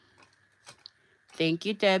 Thank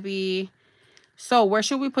you, Debbie. So where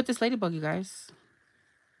should we put this ladybug, you guys?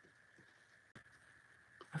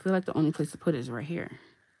 I feel like the only place to put it is right here.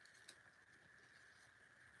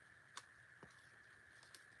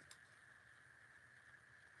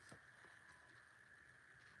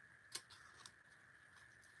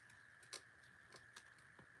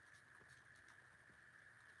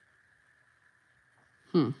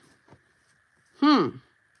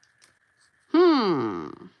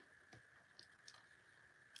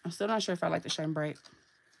 I'm still not sure if I like the shine bright.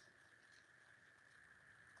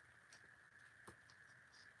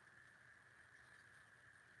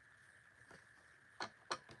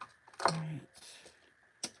 All right.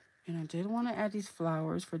 And I did want to add these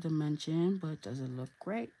flowers for dimension, but does it look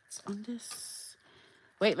great on this?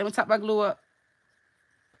 Wait, let me top my glue up.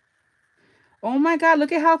 Oh my God,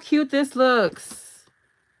 look at how cute this looks.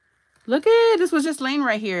 Look at it. This was just laying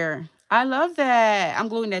right here. I love that. I'm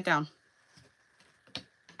gluing that down.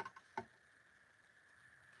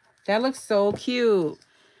 That looks so cute.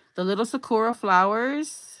 The little Sakura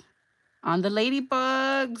flowers on the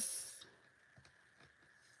ladybugs.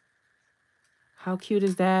 How cute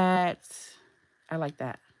is that? I like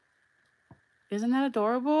that. Isn't that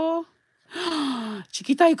adorable?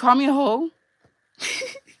 Chiquita, you call me a hoe?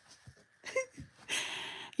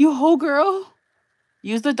 You hoe girl?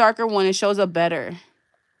 Use the darker one. It shows up better.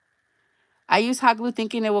 I used hot glue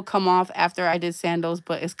thinking it would come off after I did sandals,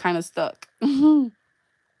 but it's kind of stuck.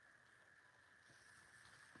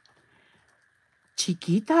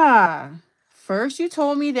 Chiquita, first you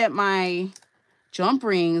told me that my jump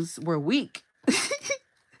rings were weak.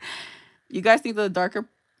 You guys think the darker...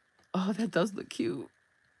 Oh, that does look cute.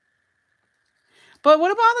 But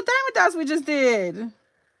what about all the diamond dots we just did?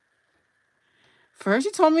 First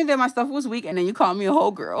you told me that my stuff was weak, and then you called me a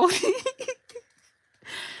whole girl.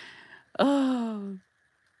 Oh.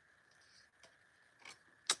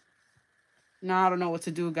 Now I don't know what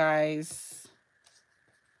to do, guys.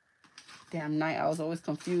 Damn, night owls always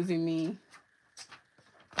confusing me.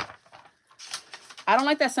 I don't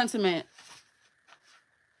like that sentiment.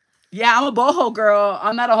 Yeah, I'm a boho girl.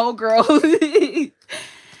 I'm not a whole girl.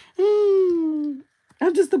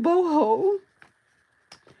 I'm just a boho.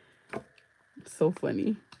 So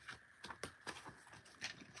funny.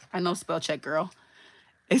 I know spell check, girl.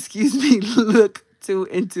 Excuse me, look too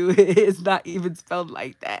into it. It's not even spelled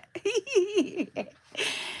like that.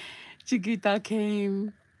 Chiquita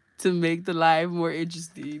came to make the live more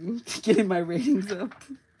interesting. Getting my ratings up.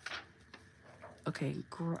 Okay,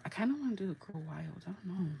 girl, I kind of want to do the girl wild. I don't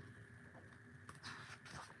know.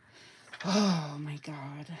 Oh my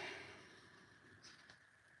God.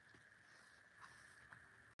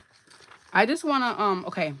 I just want to,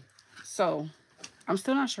 okay. So, I'm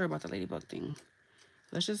still not sure about the ladybug thing.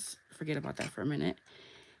 Let's just forget about that for a minute.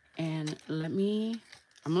 And I'm going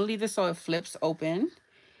to leave this so it flips open.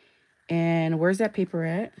 And where's that paper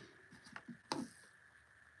at?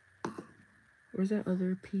 Where's that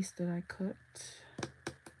other piece that I cut?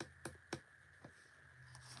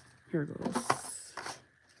 Here it goes.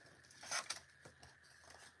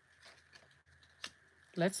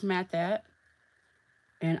 Let's mat that.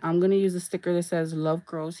 And I'm going to use a sticker that says Love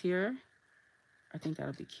Grows here. I think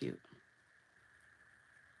that'll be cute.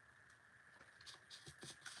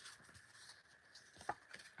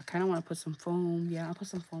 I kind of want to put some foam. Yeah, I'll put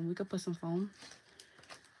some foam. We could put some foam.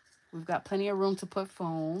 We've got plenty of room to put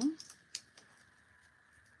foam.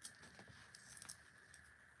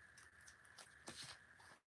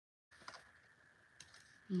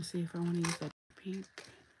 Let me see if I want to use that pink.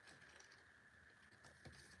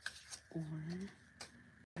 Or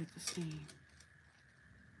like the same.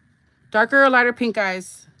 Darker or lighter pink,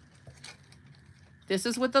 guys. This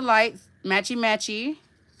is with the light. Matchy matchy.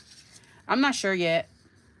 I'm not sure yet.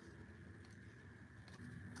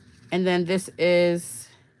 And then this is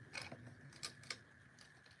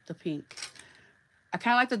the pink. I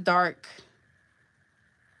kind of like the dark.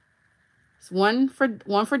 It's one for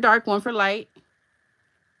dark, one for light.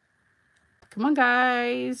 Come on,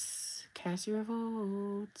 guys. Cast your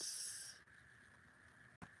votes.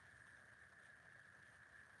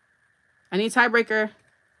 I need a tiebreaker.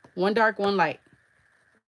 One dark, one light.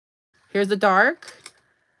 Here's the dark.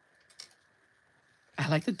 I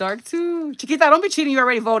like the dark too. Chiquita, don't be cheating. You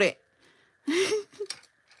already voted.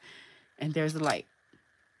 And there's the light.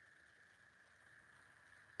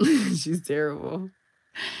 She's terrible.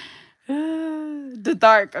 The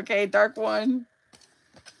dark. Okay, dark one.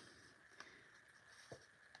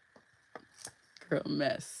 Girl,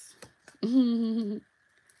 mess.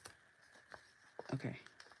 Okay.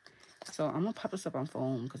 So I'm going to pop this up on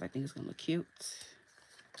foam because I think it's going to look cute.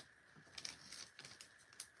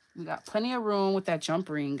 We got plenty of room with that jump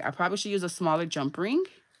ring. I probably should use a smaller jump ring.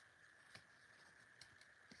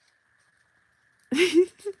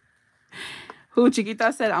 Who,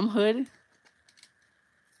 Chiquita said I'm hood.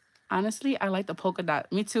 Honestly, I like the polka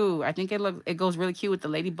dot. Me too. I think it goes really cute with the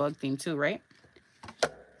ladybug theme too, right?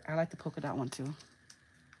 I like the polka dot one too.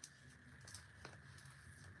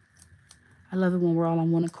 I love it when we're all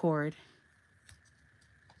on one accord.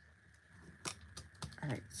 All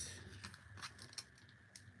right.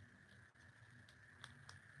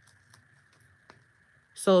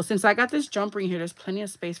 So since I got this jump ring here, there's plenty of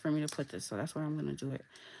space for me to put this. So that's where I'm going to do it.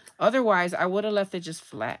 Otherwise, I would have left it just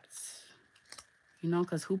flat. You know,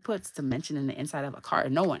 because who puts dimension in the inside of a car?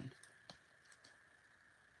 No one.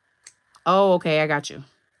 Oh, okay. I got you.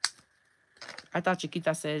 I thought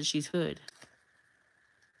Chiquita said she's hood.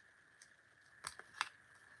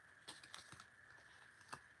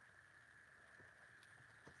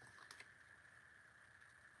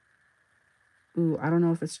 Ooh, I don't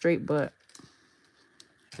know if it's straight, but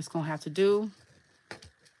it's going to have to do.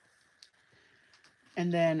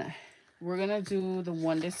 And then we're going to do the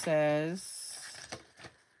one that says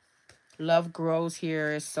Love Grows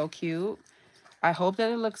here. It's so cute. I hope that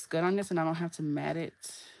it looks good on this and I don't have to mat it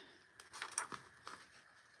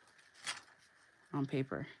on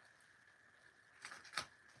paper.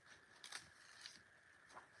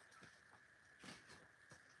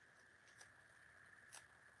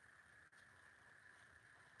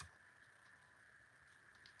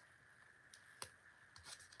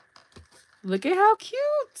 Look at how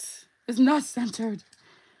cute. It's not centered.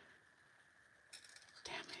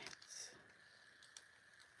 Damn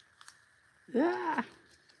it. Ah.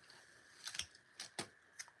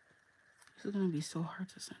 This is gonna be so hard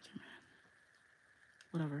to center, man.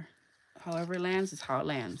 Whatever. However it lands is how it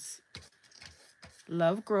lands.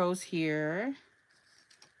 Love grows here.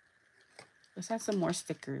 Let's add some more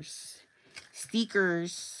stickers.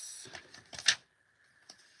 Stickers.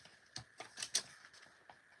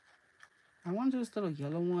 I want to do this little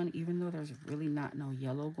yellow one, even though there's really not no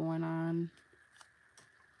yellow going on.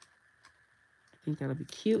 I think that'll be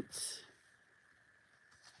cute.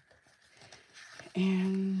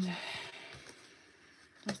 And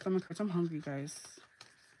my stomach hurts. I'm hungry, guys.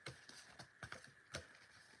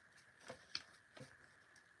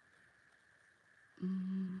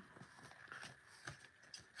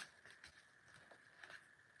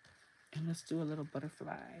 And let's do a little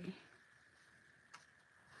butterfly.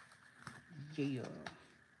 Yeah.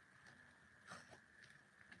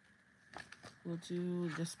 We'll do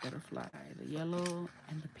this butterfly, the yellow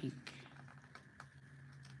and the pink.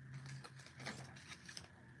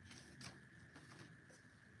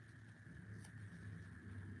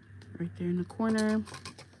 Right there in the corner.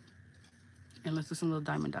 And let's do some little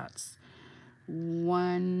diamond dots.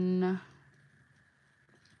 1,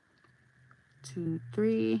 2,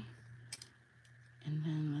 3. And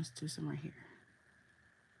then let's do some right here.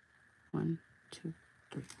 1, 2,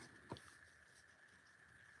 3.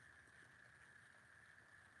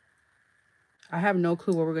 I have no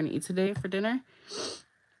clue what we're gonna eat today for dinner.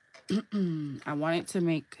 I wanted to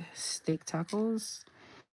make steak tacos,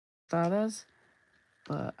 tostadas,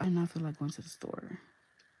 but I do not feel like going to the store.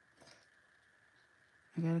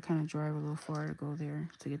 I gotta kind of drive a little far to go there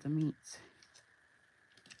to get the meat.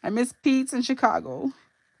 I miss Pete's in Chicago.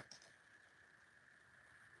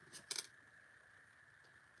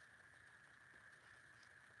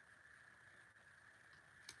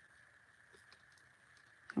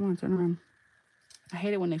 Come on, turn around. I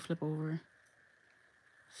hate it when they flip over.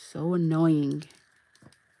 So annoying.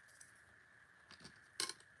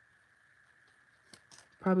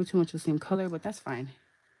 Probably too much of the same color, but that's fine.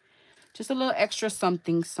 Just a little extra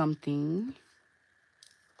something, something.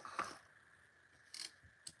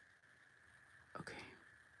 Okay.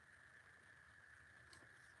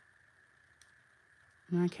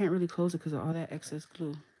 And I can't really close it because of all that excess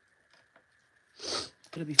glue.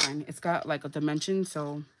 It'll be fine. It's got like a dimension,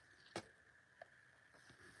 so...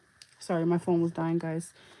 Sorry, my phone was dying,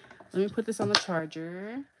 guys. Let me put this on the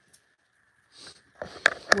charger.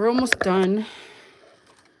 We're almost done.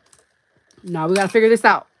 Now we gotta figure this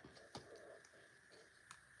out.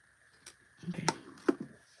 Okay.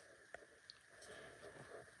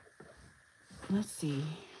 Let's see.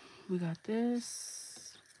 We got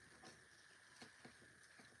this.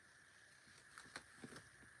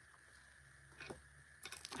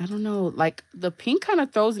 I don't know. Like, the pink kind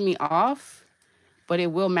of throws me off, but it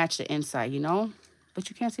will match the inside, you know? But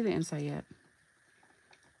you can't see the inside yet.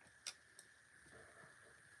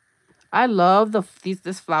 I love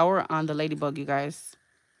this flower on the ladybug, you guys.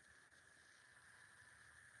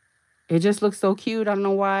 It just looks so cute. I don't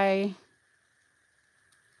know why.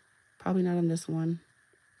 Probably not on this one.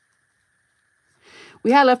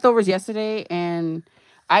 We had leftovers yesterday, and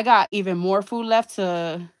I got even more food left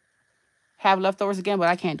to have leftovers again, but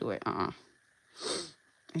I can't do it. I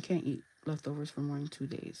can't eat leftovers for more than 2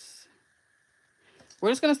 days. We're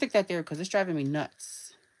just going to stick that there because it's driving me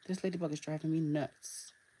nuts. This ladybug is driving me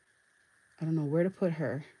nuts. I don't know where to put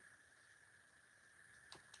her.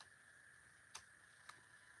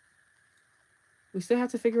 We still have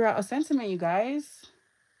to figure out a sentiment, you guys.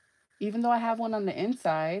 Even though I have one on the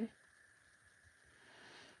inside.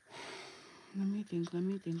 Let me think, let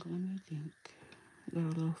me think, let me think. Got our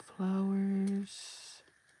little flowers.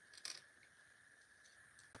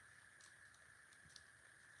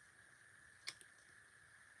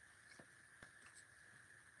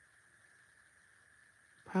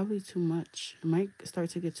 Probably too much. I might start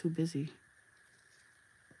to get too busy.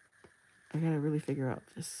 I gotta really figure out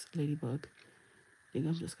this ladybug. I think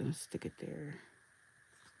I'm just gonna stick it there.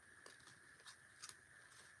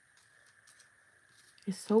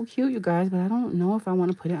 It's so cute, you guys, but I don't know if I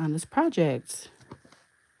want to put it on this project.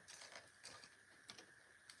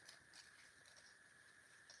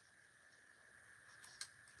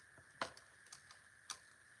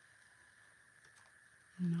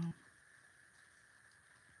 No.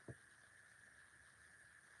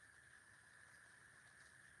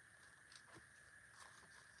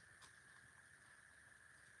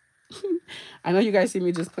 I know you guys see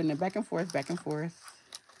me just putting it back and forth, back and forth.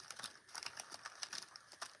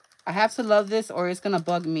 I have to love this or it's going to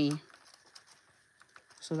bug me.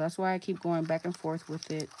 So that's why I keep going back and forth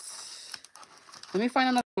with it. Let me find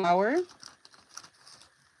another flower.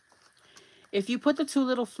 If you put the two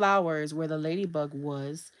little flowers where the ladybug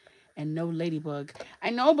was, And no ladybug.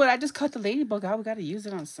 I know, but I just cut the ladybug out. We got to use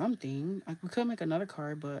it on something. Like, we could make another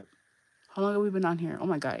card, but how long have we been on here? Oh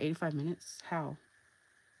my God, 85 minutes? How?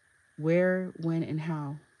 Where, when, and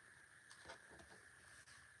how?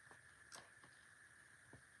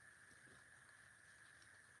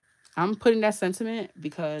 I'm putting that sentiment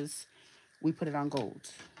because we put it on gold.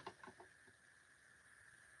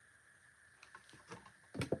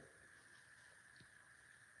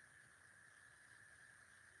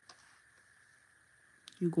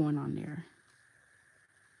 You going on there,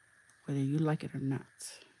 whether you like it or not.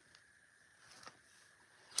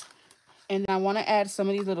 And I want to add some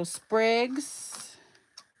of these little sprigs.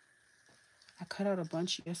 I cut out a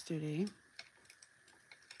bunch yesterday.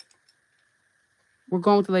 We're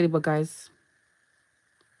going with the ladybug, guys.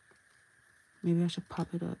 Maybe I should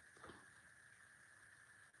pop it up.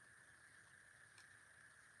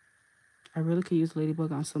 I really could use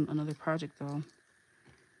ladybug on another project though.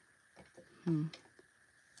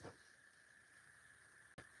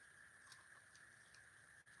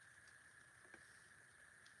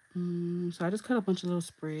 So I just cut a bunch of little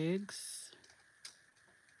sprigs.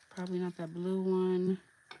 Probably not that blue one.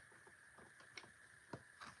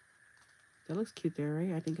 That looks cute there,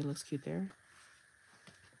 right? I think it looks cute there.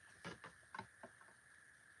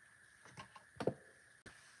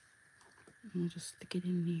 I'm gonna just stick it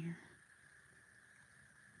in there.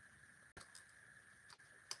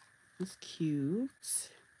 That's cute.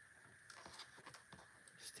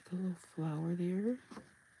 Stick a little flower there.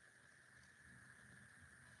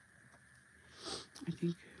 I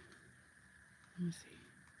think, let me see.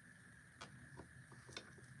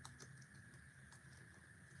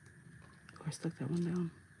 Oh, I stuck that one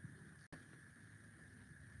down.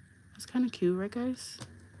 That's kind of cute, right, guys?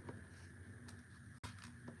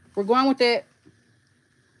 We're going with it.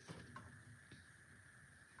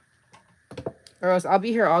 Or else I'll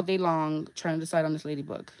be here all day long trying to decide on this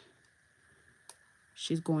ladybug.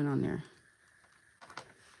 She's going on there.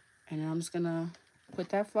 And I'm just going to put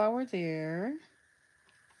that flower there.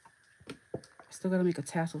 I still got to make a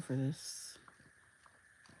tassel for this.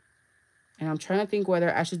 And I'm trying to think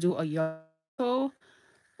whether I should do a yellow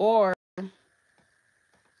or a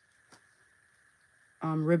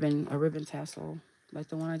ribbon tassel. Like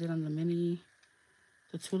the one I did on the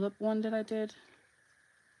tulip one that I did.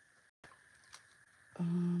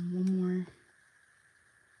 One more.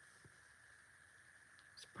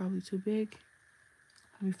 It's probably too big.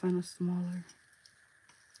 Let me find a smaller.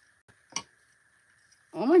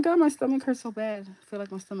 Oh my God, my stomach hurts so bad. I feel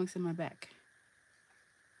like my stomach's in my back.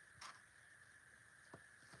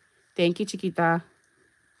 Thank you, Chiquita.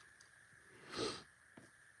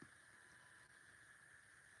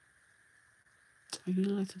 I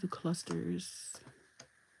usually like to do clusters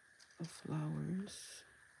of flowers.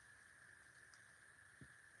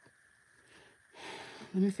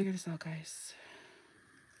 Let me figure this out, guys.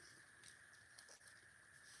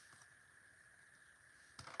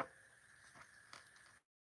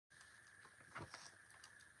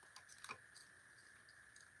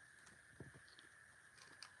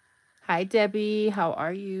 Hi, Debbie. How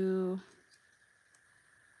are you?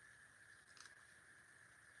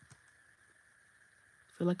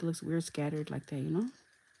 I feel like it looks weird scattered like that, you know?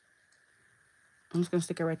 I'm just going to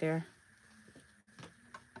stick it right there.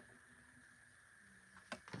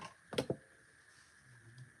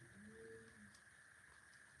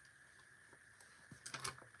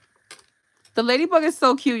 The ladybug is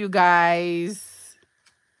so cute, you guys.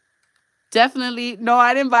 Definitely. No,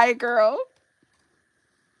 I didn't buy it, girl.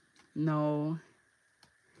 No.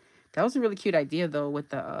 That was a really cute idea, though, with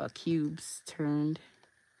the cubes turned.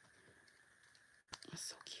 That's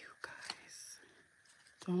so cute, guys.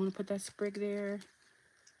 Do I want to put that sprig there?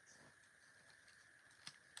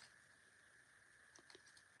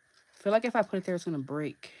 I feel like if I put it there, it's going to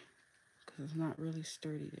break. Because it's not really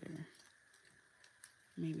sturdy there.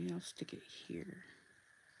 Maybe I'll stick it here.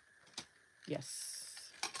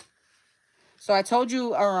 Yes. So I told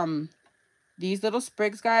you, these little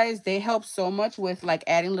sprigs, guys, they help so much with like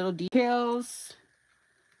adding little details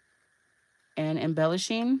and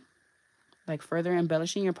embellishing, like further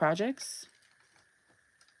embellishing your projects.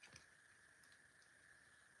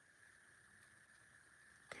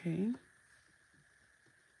 Okay.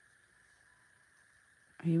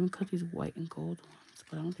 I even cut these white and gold ones,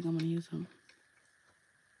 but I don't think I'm going to use them.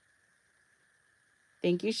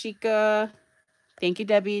 Thank you, Shika. Thank you,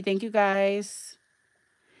 Debbie. Thank you, guys.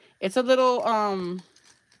 It's a little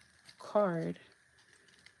card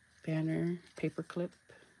banner paper clip.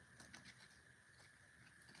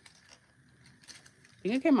 I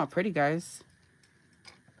think it came out pretty, guys.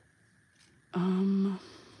 I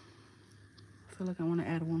feel feel like I want to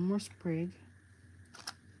add one more sprig,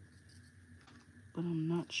 but I'm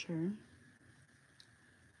not sure.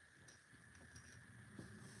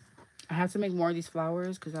 I have to make more of these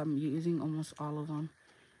flowers because I'm using almost all of them.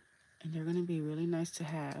 And they're going to be really nice to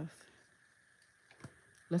have.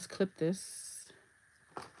 Let's clip this.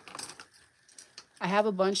 I have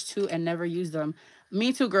a bunch too and never use them.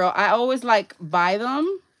 Me too, girl. I always like buy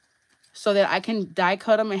them so that I can die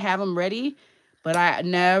cut them and have them ready. But I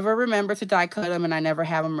never remember to die cut them and I never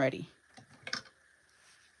have them ready.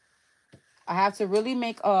 I have to really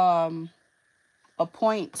make a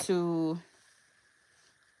point to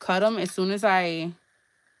cut them as soon as I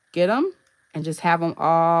get them and just have them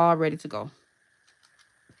all ready to go.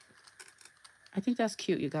 I think that's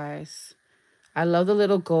cute, you guys. I love the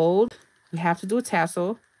little gold. We have to do a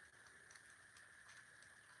tassel.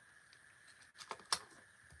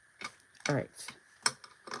 All right.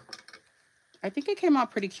 I think it came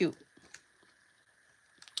out pretty cute.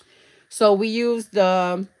 So we used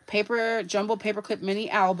the jumbo paperclip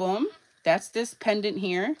mini album. That's this pendant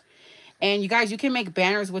here. And you guys, you can make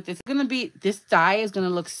banners with this. This die is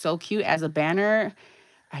gonna look so cute as a banner.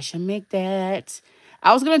 I should make that.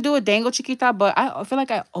 I was gonna do a dangle chiquita, but I feel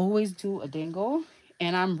like I always do a dangle.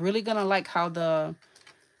 And I'm really gonna like how the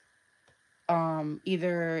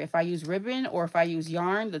either if I use ribbon or if I use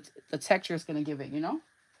yarn, the texture is gonna give it, you know?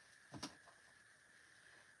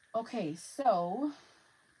 Okay, so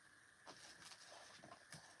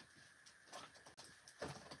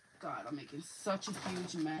God, I'm making such a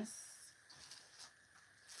huge mess.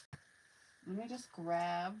 Let me just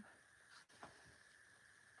grab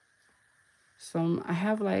some. I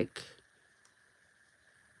have like,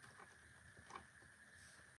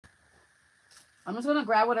 I'm just gonna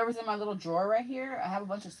grab whatever's in my little drawer right here. I have a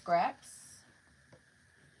bunch of scraps.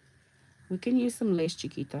 We can use some lace,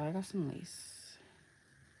 chiquita. I got some lace.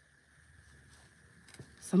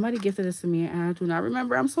 Somebody gifted this to me and I do not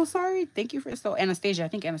remember. I'm so sorry. Thank you for this. So Anastasia, I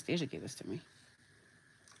think Anastasia gave this to me.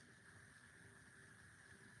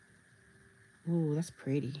 Ooh, that's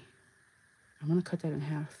pretty. I'm gonna cut that in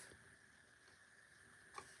half.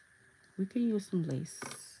 We can use some lace.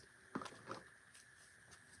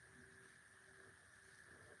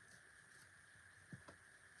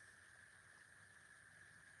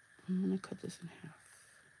 I'm gonna cut this in half.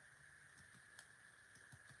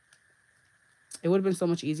 It would have been so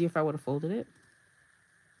much easier if I would have folded it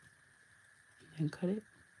and cut it.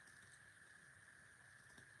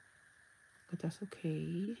 But that's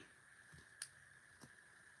okay.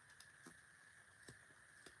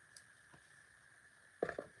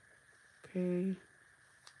 Okay.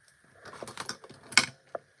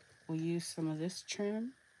 We'll use some of this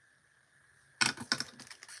trim.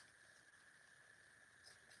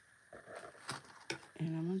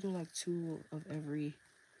 And I'm gonna do like 2 of every,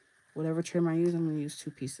 whatever trim I use, I'm gonna use 2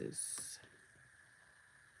 pieces.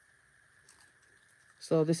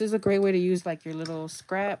 So this is a great way to use like your little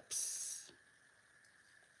scraps.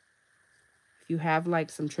 If you have like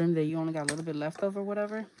some trim that you only got a little bit left of or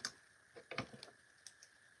whatever.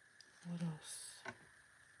 What else?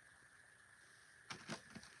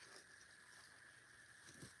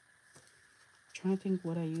 I'm trying to think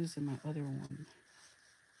what I used in my other one.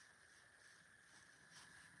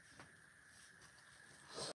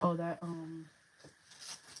 Oh, that, I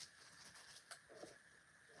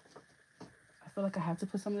feel like I have to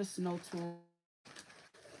put some of this snow tool.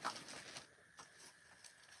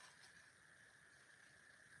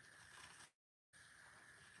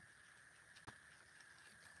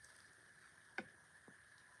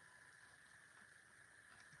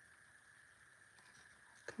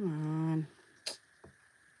 Come on.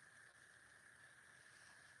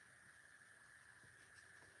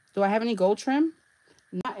 Do I have any gold trim?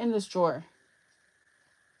 Not in this drawer.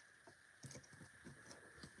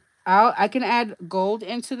 I can add gold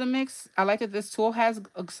into the mix. I like that this tool has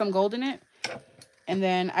some gold in it. And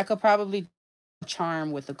then I could probably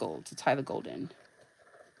charm with the gold to tie the gold in.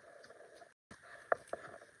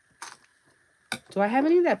 Do I have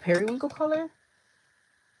any of that periwinkle color?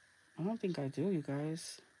 I don't think I do, you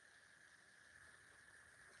guys.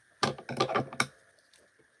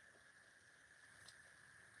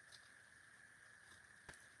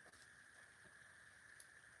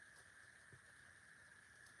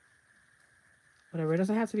 Whatever, it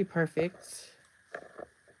doesn't have to be perfect.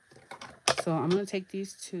 So I'm going to take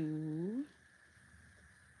these 2.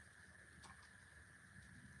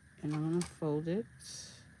 And I'm going to fold it.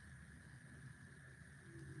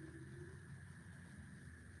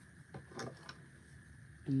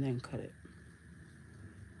 And then cut it.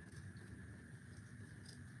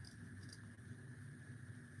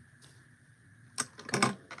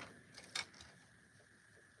 Okay.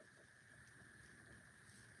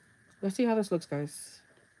 Let's see how this looks, guys.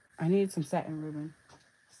 I need some satin ribbon.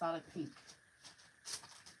 Solid pink.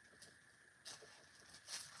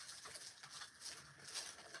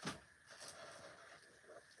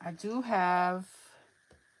 I do have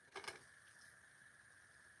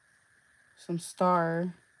some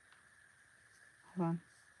star. Hold on.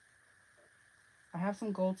 I have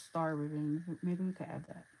some gold star ribbon. Maybe we could add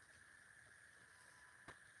that.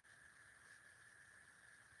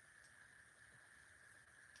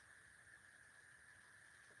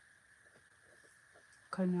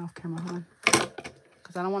 Cutting it off camera, hold on.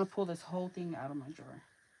 Because I don't want to pull this whole thing out of my drawer.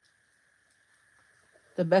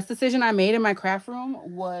 The best decision I made in my craft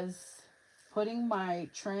room was putting my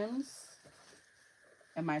trims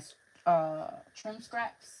and my trim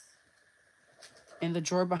scraps in the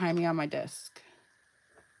drawer behind me on my desk.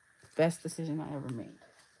 Best decision I ever made.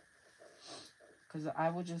 Because I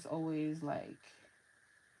would just always like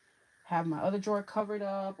have my other drawer covered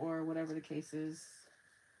up or whatever the case is.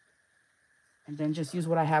 And then just use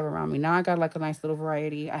what I have around me. Now I got like a nice little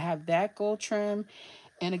variety. I have that gold trim.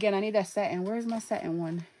 And again, I need that satin. Where's my satin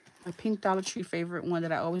one? My pink Dollar Tree favorite one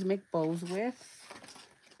that I always make bows with.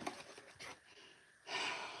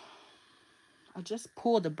 I just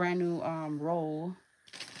pulled a brand new roll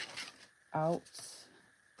out.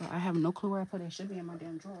 But I have no clue where I put it. It should be in my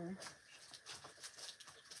damn drawer.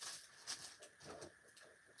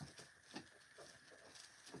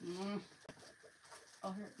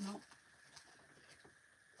 Oh, here, no.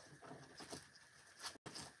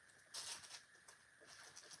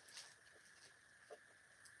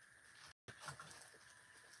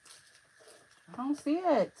 I don't see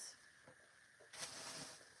it.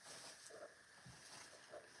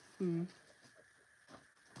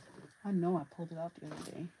 I know I pulled it out the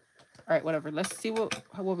other day. All right, whatever. Let's see what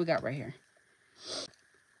we got right here.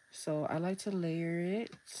 So I like to layer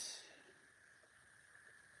it.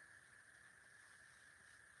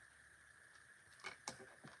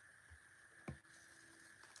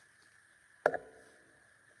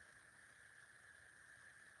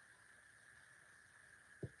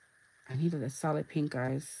 I needed a solid pink,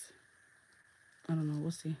 guys. I don't know.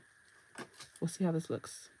 We'll see. We'll see how this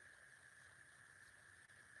looks.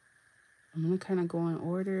 I'm going to kind of go in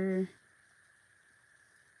order.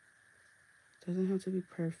 Doesn't have to be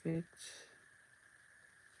perfect.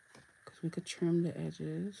 Because we could trim the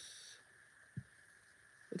edges.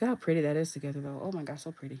 Look how pretty that is together, though. Oh, my gosh,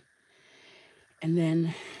 so pretty. And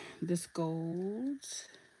then this gold.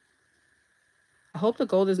 I hope the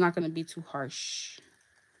gold is not going to be too harsh.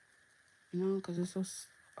 You know, because it's so,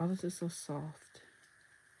 all this is so soft.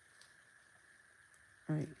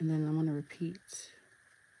 All right, and then I'm going to repeat.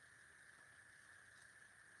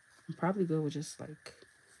 I'm probably good with just like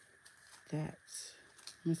that.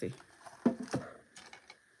 Let me see.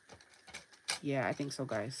 Yeah, I think so,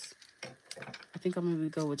 guys. I think I'm going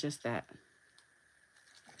to go with just that.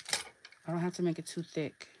 I don't have to make it too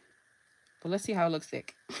thick. But let's see how it looks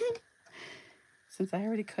thick. Since I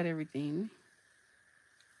already cut everything.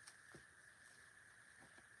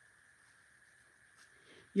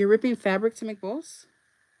 You're ripping fabric to make bows?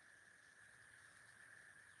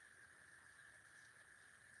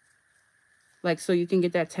 Like, so you can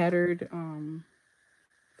get that tattered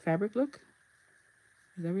fabric look?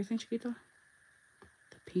 Is everything, Chiquito?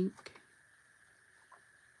 The pink.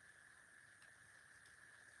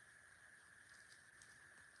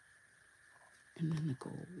 And then the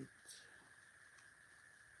gold.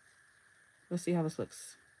 Let's see how this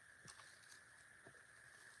looks.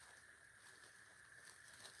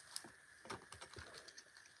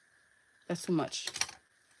 That's too much.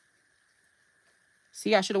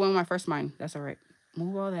 See, I should have went with my first mine. That's all right.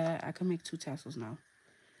 Move all that. I can make 2 tassels now.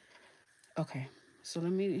 Okay, so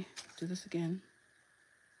let me do this again.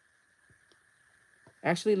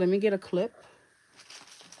 Actually, let me get a clip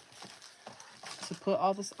to put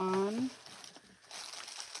all this on.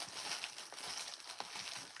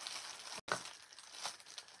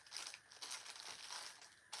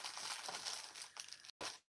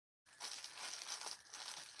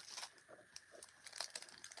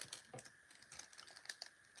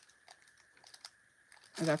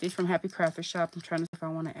 I got these from Happy Crafter Shop. I'm trying to see if I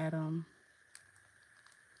want to add them.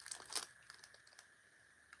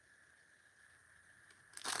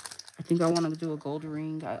 I think I want to do a gold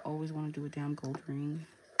ring. I always want to do a damn gold ring.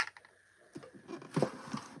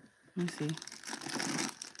 Let me see.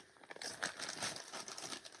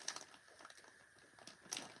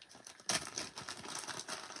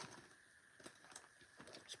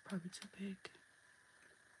 It's probably too big.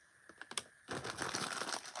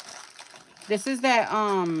 This is that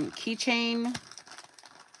keychain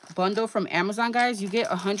bundle from Amazon, guys. You get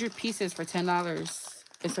 100 pieces for $10.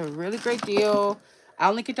 It's a really great deal.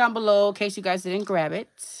 I'll link it down below in case you guys didn't grab it.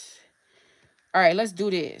 All right, let's do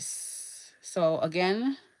this. So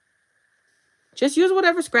again, just use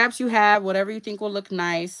whatever scraps you have, whatever you think will look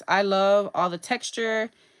nice. I love all the texture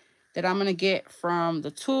that I'm going to get from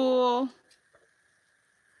the tulle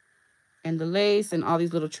and the lace and all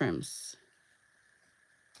these little trims.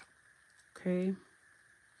 Okay.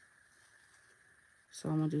 So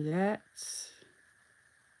I'm going to do that.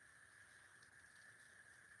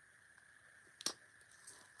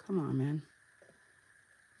 Come on, man.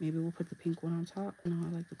 Maybe we'll put the pink one on top. No, I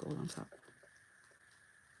like the gold on top.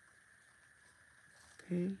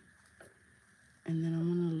 Okay. And then I'm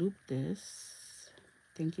going to loop this.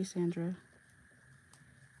 Thank you, Sandra.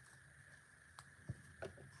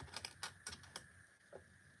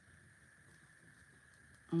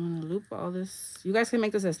 I'm going to loop all this. You guys can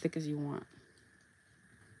make this as thick as you want.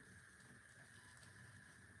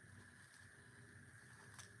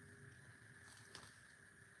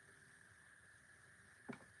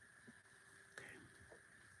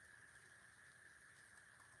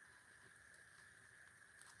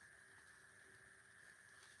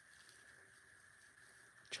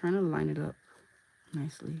 Trying to line it up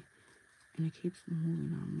nicely, and it keeps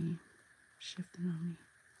moving on me, shifting on me.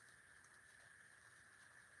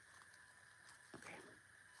 Okay.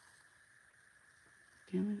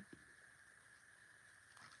 Damn it.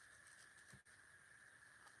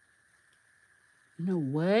 You know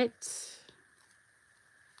what?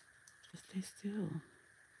 Just stay still.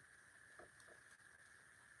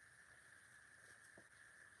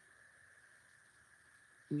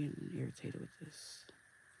 I'm getting irritated with this.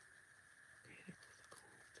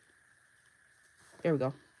 There we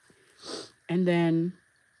go. And then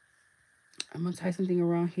I'm going to tie something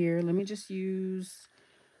around here. Let me just use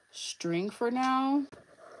string for now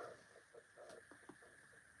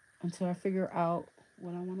until I figure out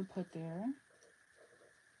what I want to put there.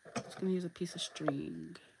 I'm just going to use a piece of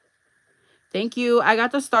string. Thank you. I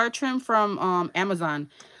got the star trim from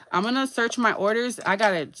Amazon. I'm going to search my orders. I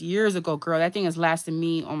got it years ago, girl. That thing has lasted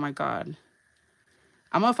me. Oh, my God.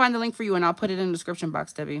 I'm going to find the link for you, and I'll put it in the description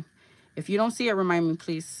box, Debbie. If you don't see it, remind me,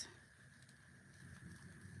 please.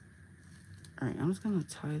 All right, I'm just going to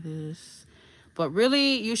tie this. But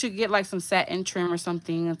really, you should get like some satin trim or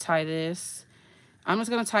something and tie this. I'm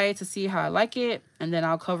just going to tie it to see how I like it. And then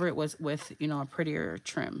I'll cover it with, you know, a prettier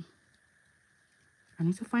trim. I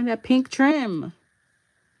need to find that pink trim.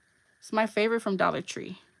 It's my favorite from Dollar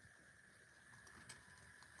Tree.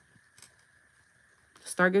 The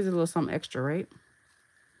star gives it a little something extra, right?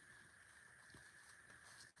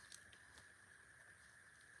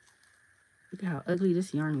 Look at how ugly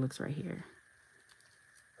this yarn looks right here.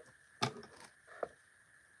 Let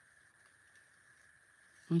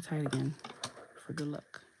me tie it again for good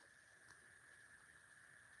luck.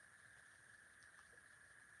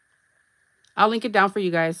 I'll link it down for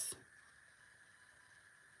you guys.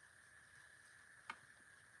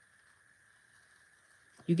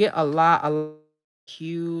 You get a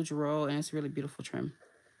huge roll, and it's really beautiful trim.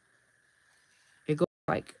 It goes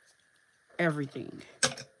like everything.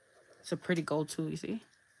 It's a pretty gold too, you see?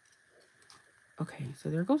 Okay, so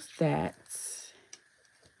there goes that.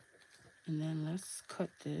 And then let's cut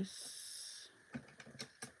this.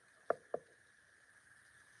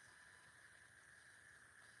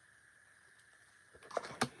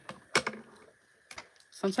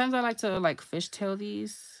 Sometimes I like to like fishtail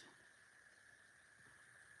these.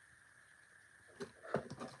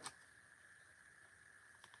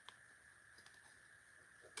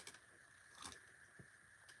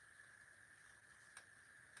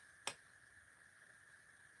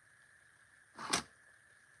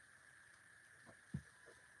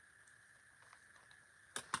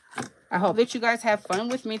 I hope that you guys have fun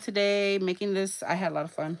with me today making this. I had a lot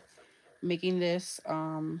of fun making this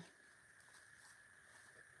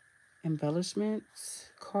embellishment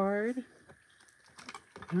card.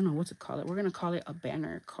 I don't know what to call it. We're going to call it a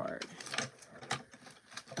banner card.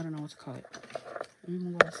 I don't know what to call it. Let me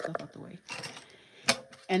move all this stuff out the way.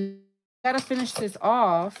 And I got to finish this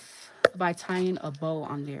off by tying a bow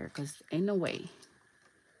on there because ain't no way.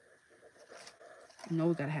 You know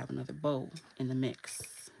we got to have another bow in the mix.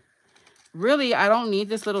 Really, I don't need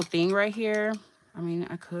this little thing right here. I mean,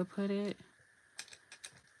 I could put it.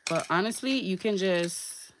 But honestly, you can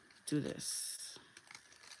just do this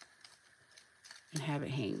and have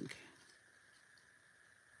it hang.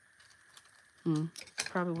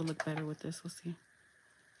 Probably will look better with this. We'll see.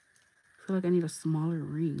 I feel like I need a smaller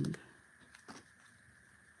ring.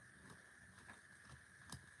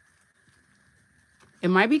 It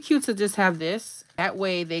might be cute to just have this. That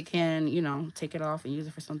way they can, you know, take it off and use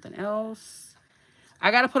it for something else.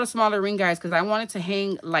 I got to put a smaller ring, guys, because I want it to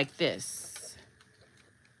hang like this.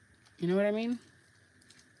 You know what I mean?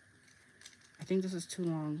 I think this is too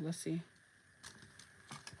long. Let's see.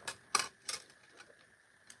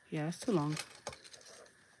 Yeah, it's too long.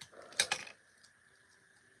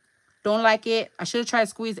 Don't like it. I should have tried to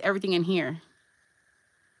squeeze everything in here.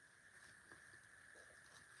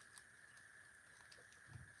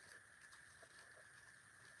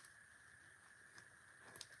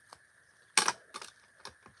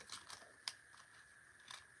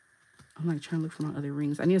 I'm like trying to look for my other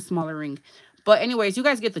rings. I need a smaller ring. But anyways, you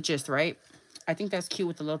guys get the gist, right? I think that's cute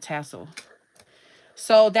with the little tassel.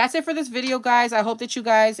 So that's it for this video, guys. I hope that you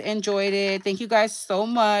guys enjoyed it. Thank you guys so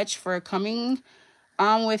much for coming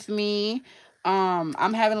on with me.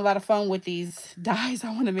 I'm having a lot of fun with these dies.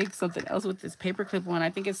 I want to make something else with this paperclip one.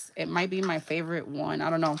 I think it might be my favorite one.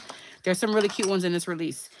 I don't know. There's some really cute ones in this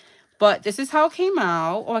release. But this is how it came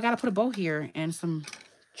out. Oh, I got to put a bow here and some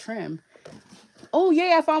trim. Oh,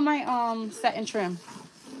 yeah, I found my satin trim.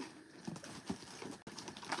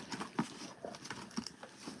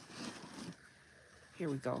 Here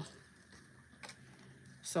we go.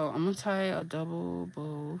 So I'm going to tie a double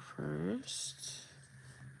bow first.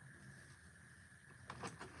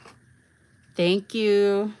 Thank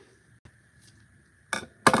you. Okay.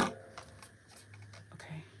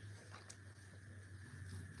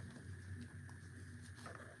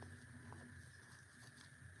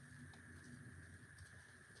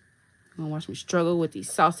 You're gonna watch me struggle with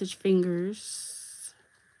these sausage fingers.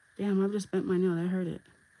 Damn, I just bent my nail. That hurt it.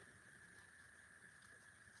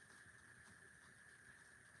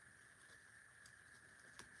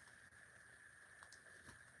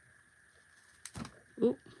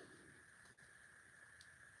 Oop.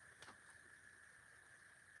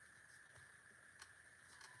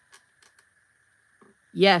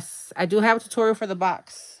 Yes, I do have a tutorial for the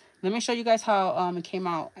box. Let me show you guys how it came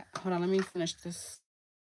out. Hold on, let me finish this.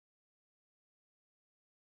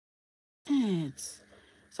 It's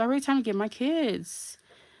already time to get my kids.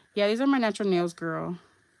 Yeah, these are my natural nails, girl.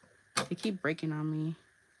 They keep breaking on me.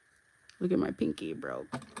 Look at my pinky, bro.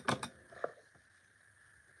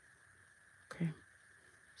 Okay.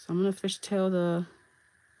 So I'm going to fishtail the...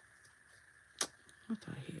 What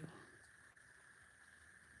the hell?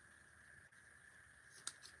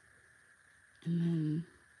 And then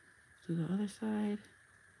do the other side.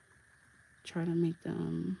 Try to make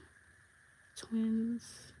them twins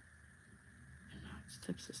and not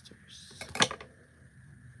stepsisters.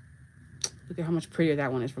 Look at how much prettier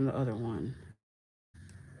that one is from the other one.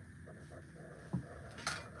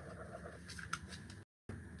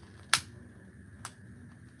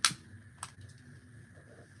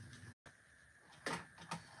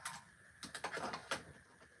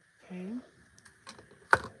 Okay.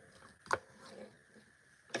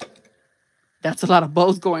 That's a lot of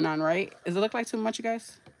bows going on, right? Does it look like too much, you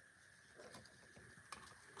guys?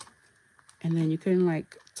 And then you can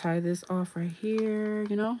like tie this off right here,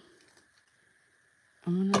 you know?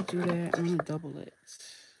 I'm gonna do that. I'm gonna double it.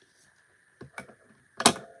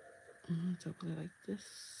 I'm gonna double it like this.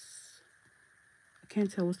 I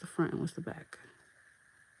can't tell what's the front and what's the back.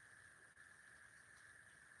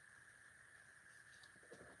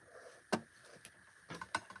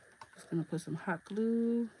 Just gonna put some hot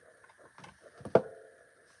glue.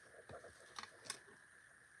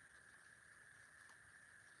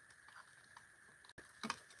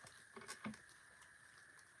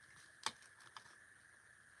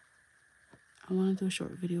 I want to do a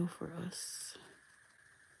short video for us.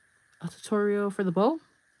 A tutorial for the bow.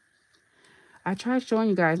 I tried showing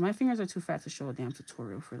you guys. My fingers are too fat to show a damn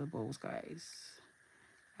tutorial for the bows, guys.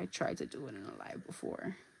 I tried to do it in a live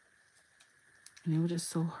before. And it was just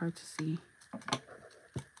so hard to see.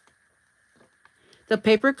 The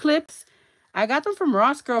paper clips, I got them from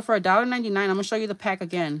Ross, girl, for $1.99. I'm going to show you the pack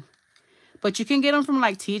again. But you can get them from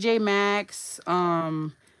like TJ Maxx.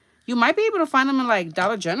 You might be able to find them in like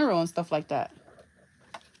Dollar General and stuff like that.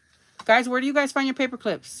 Guys, where do you guys find your paper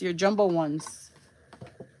clips? Your jumbo ones.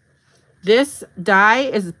 This die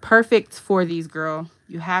is perfect for these, girl.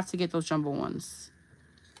 You have to get those jumbo ones.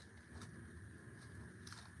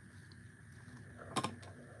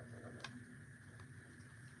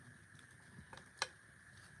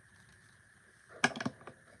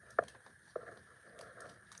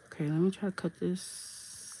 Okay, let me try to cut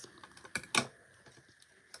this.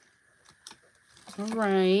 All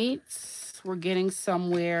right. We're getting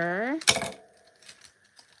somewhere.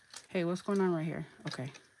 Hey, what's going on right here?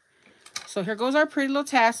 Okay. So here goes our pretty little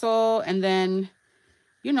tassel. And then,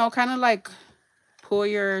 you know, kind of like pull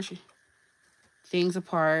your things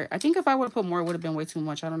apart. I think if I would have put more, it would have been way too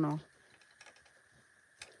much. I don't know.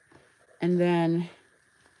 And then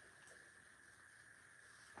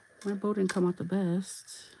My bow didn't come out the best.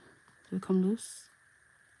 Did it come loose?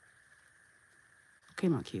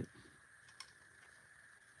 Came out cute.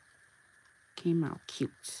 Came out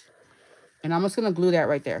cute. And I'm just going to glue that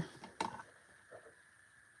right there. There's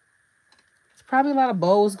probably a lot of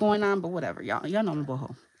bows going on, but whatever. Y'all know I'm a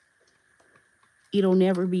boho. It'll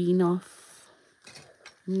never be enough.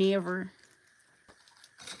 Never.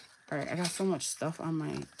 All right, I got so much stuff on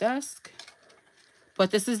my desk.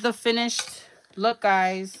 But this is the finished look,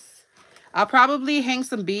 guys. I'll probably hang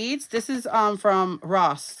some beads. This is from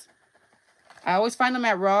Ross. I always find them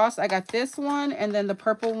at Ross. I got this one, and then the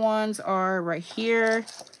purple ones are right here.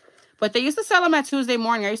 But they used to sell them at Tuesday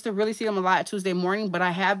morning. I used to really see them a lot at Tuesday morning, but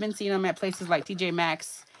I have been seeing them at places like TJ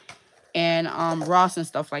Maxx and Ross and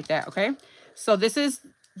stuff like that, okay? So this is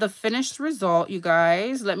the finished result, you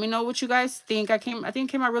guys. Let me know what you guys think. I think it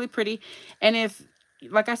came out really pretty. And if,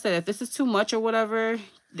 like I said, if this is too much or whatever,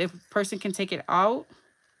 the person can take it out.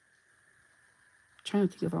 I'm trying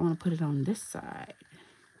to think if I want to put it on this side.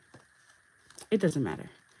 It doesn't matter.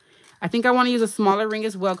 I think I want to use a smaller ring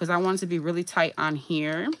as well because I want it to be really tight on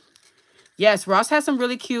here. Yes, Ross has some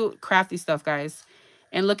really cute crafty stuff, guys.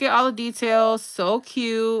 And look at all the details. So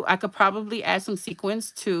cute. I could probably add some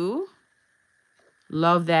sequins too.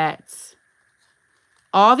 Love that.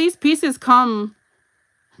 All these pieces come,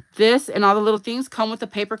 this and all the little things come with the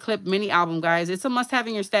paperclip mini album, guys. It's a must-have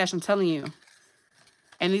in your stash, I'm telling you.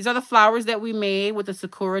 And these are the flowers that we made with the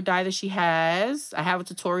Sakura die that she has. I have a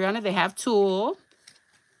tutorial on it. They have tulle.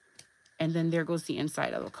 And then there goes the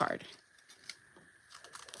inside of the card.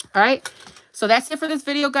 All right. So that's it for this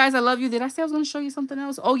video, guys. I love you. Did I say I was going to show you something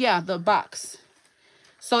else? Oh, yeah, the box.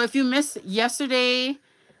 So if you missed yesterday,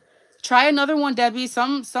 try another one, Debbie.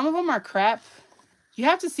 Some of them are crap. You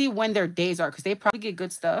have to see when their days are because they probably get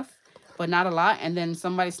good stuff, but not a lot. And then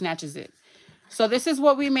somebody snatches it. So this is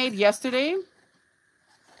what we made yesterday.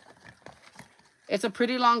 It's a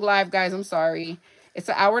pretty long live, guys. I'm sorry. It's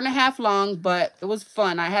an hour and a half long, but it was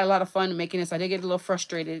fun. I had a lot of fun making this. I did get a little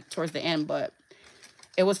frustrated towards the end, but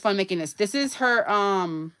it was fun making this. This is her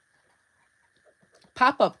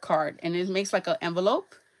pop-up card, and it makes like an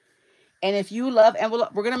envelope. And if you love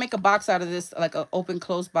envelope, we're going to make a box out of this, like an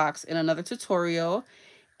open-close box in another tutorial.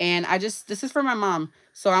 And this is for my mom.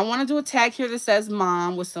 So I want to do a tag here that says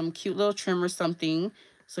mom with some cute little trim or something.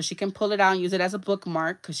 So she can pull it out and use it as a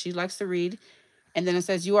bookmark because she likes to read. And then it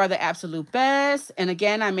says, you are the absolute best. And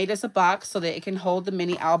again, I made this a box so that it can hold the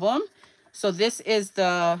mini album. So this is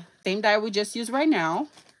the same die we just used right now.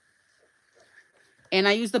 And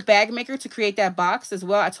I used the bag maker to create that box as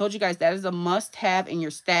well. I told you guys that is a must-have in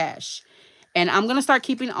your stash. And I'm going to start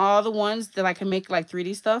keeping all the ones that I can make like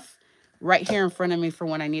 3D stuff right here in front of me for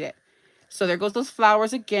when I need it. So there goes those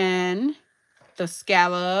flowers again. The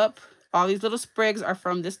scallop. All these little sprigs are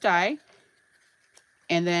from this die.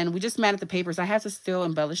 And then we just matted the papers. I have to still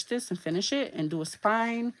embellish this and finish it and do a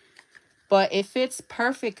spine. But it fits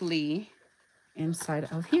perfectly inside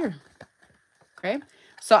of here. Okay.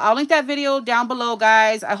 So I'll link that video down below,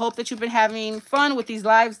 guys. I hope that you've been having fun with these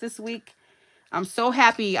lives this week. I'm so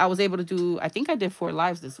happy I was able to do, I think I did 4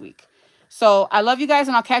 lives this week. So I love you guys,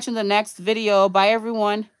 and I'll catch you in the next video. Bye,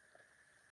 everyone.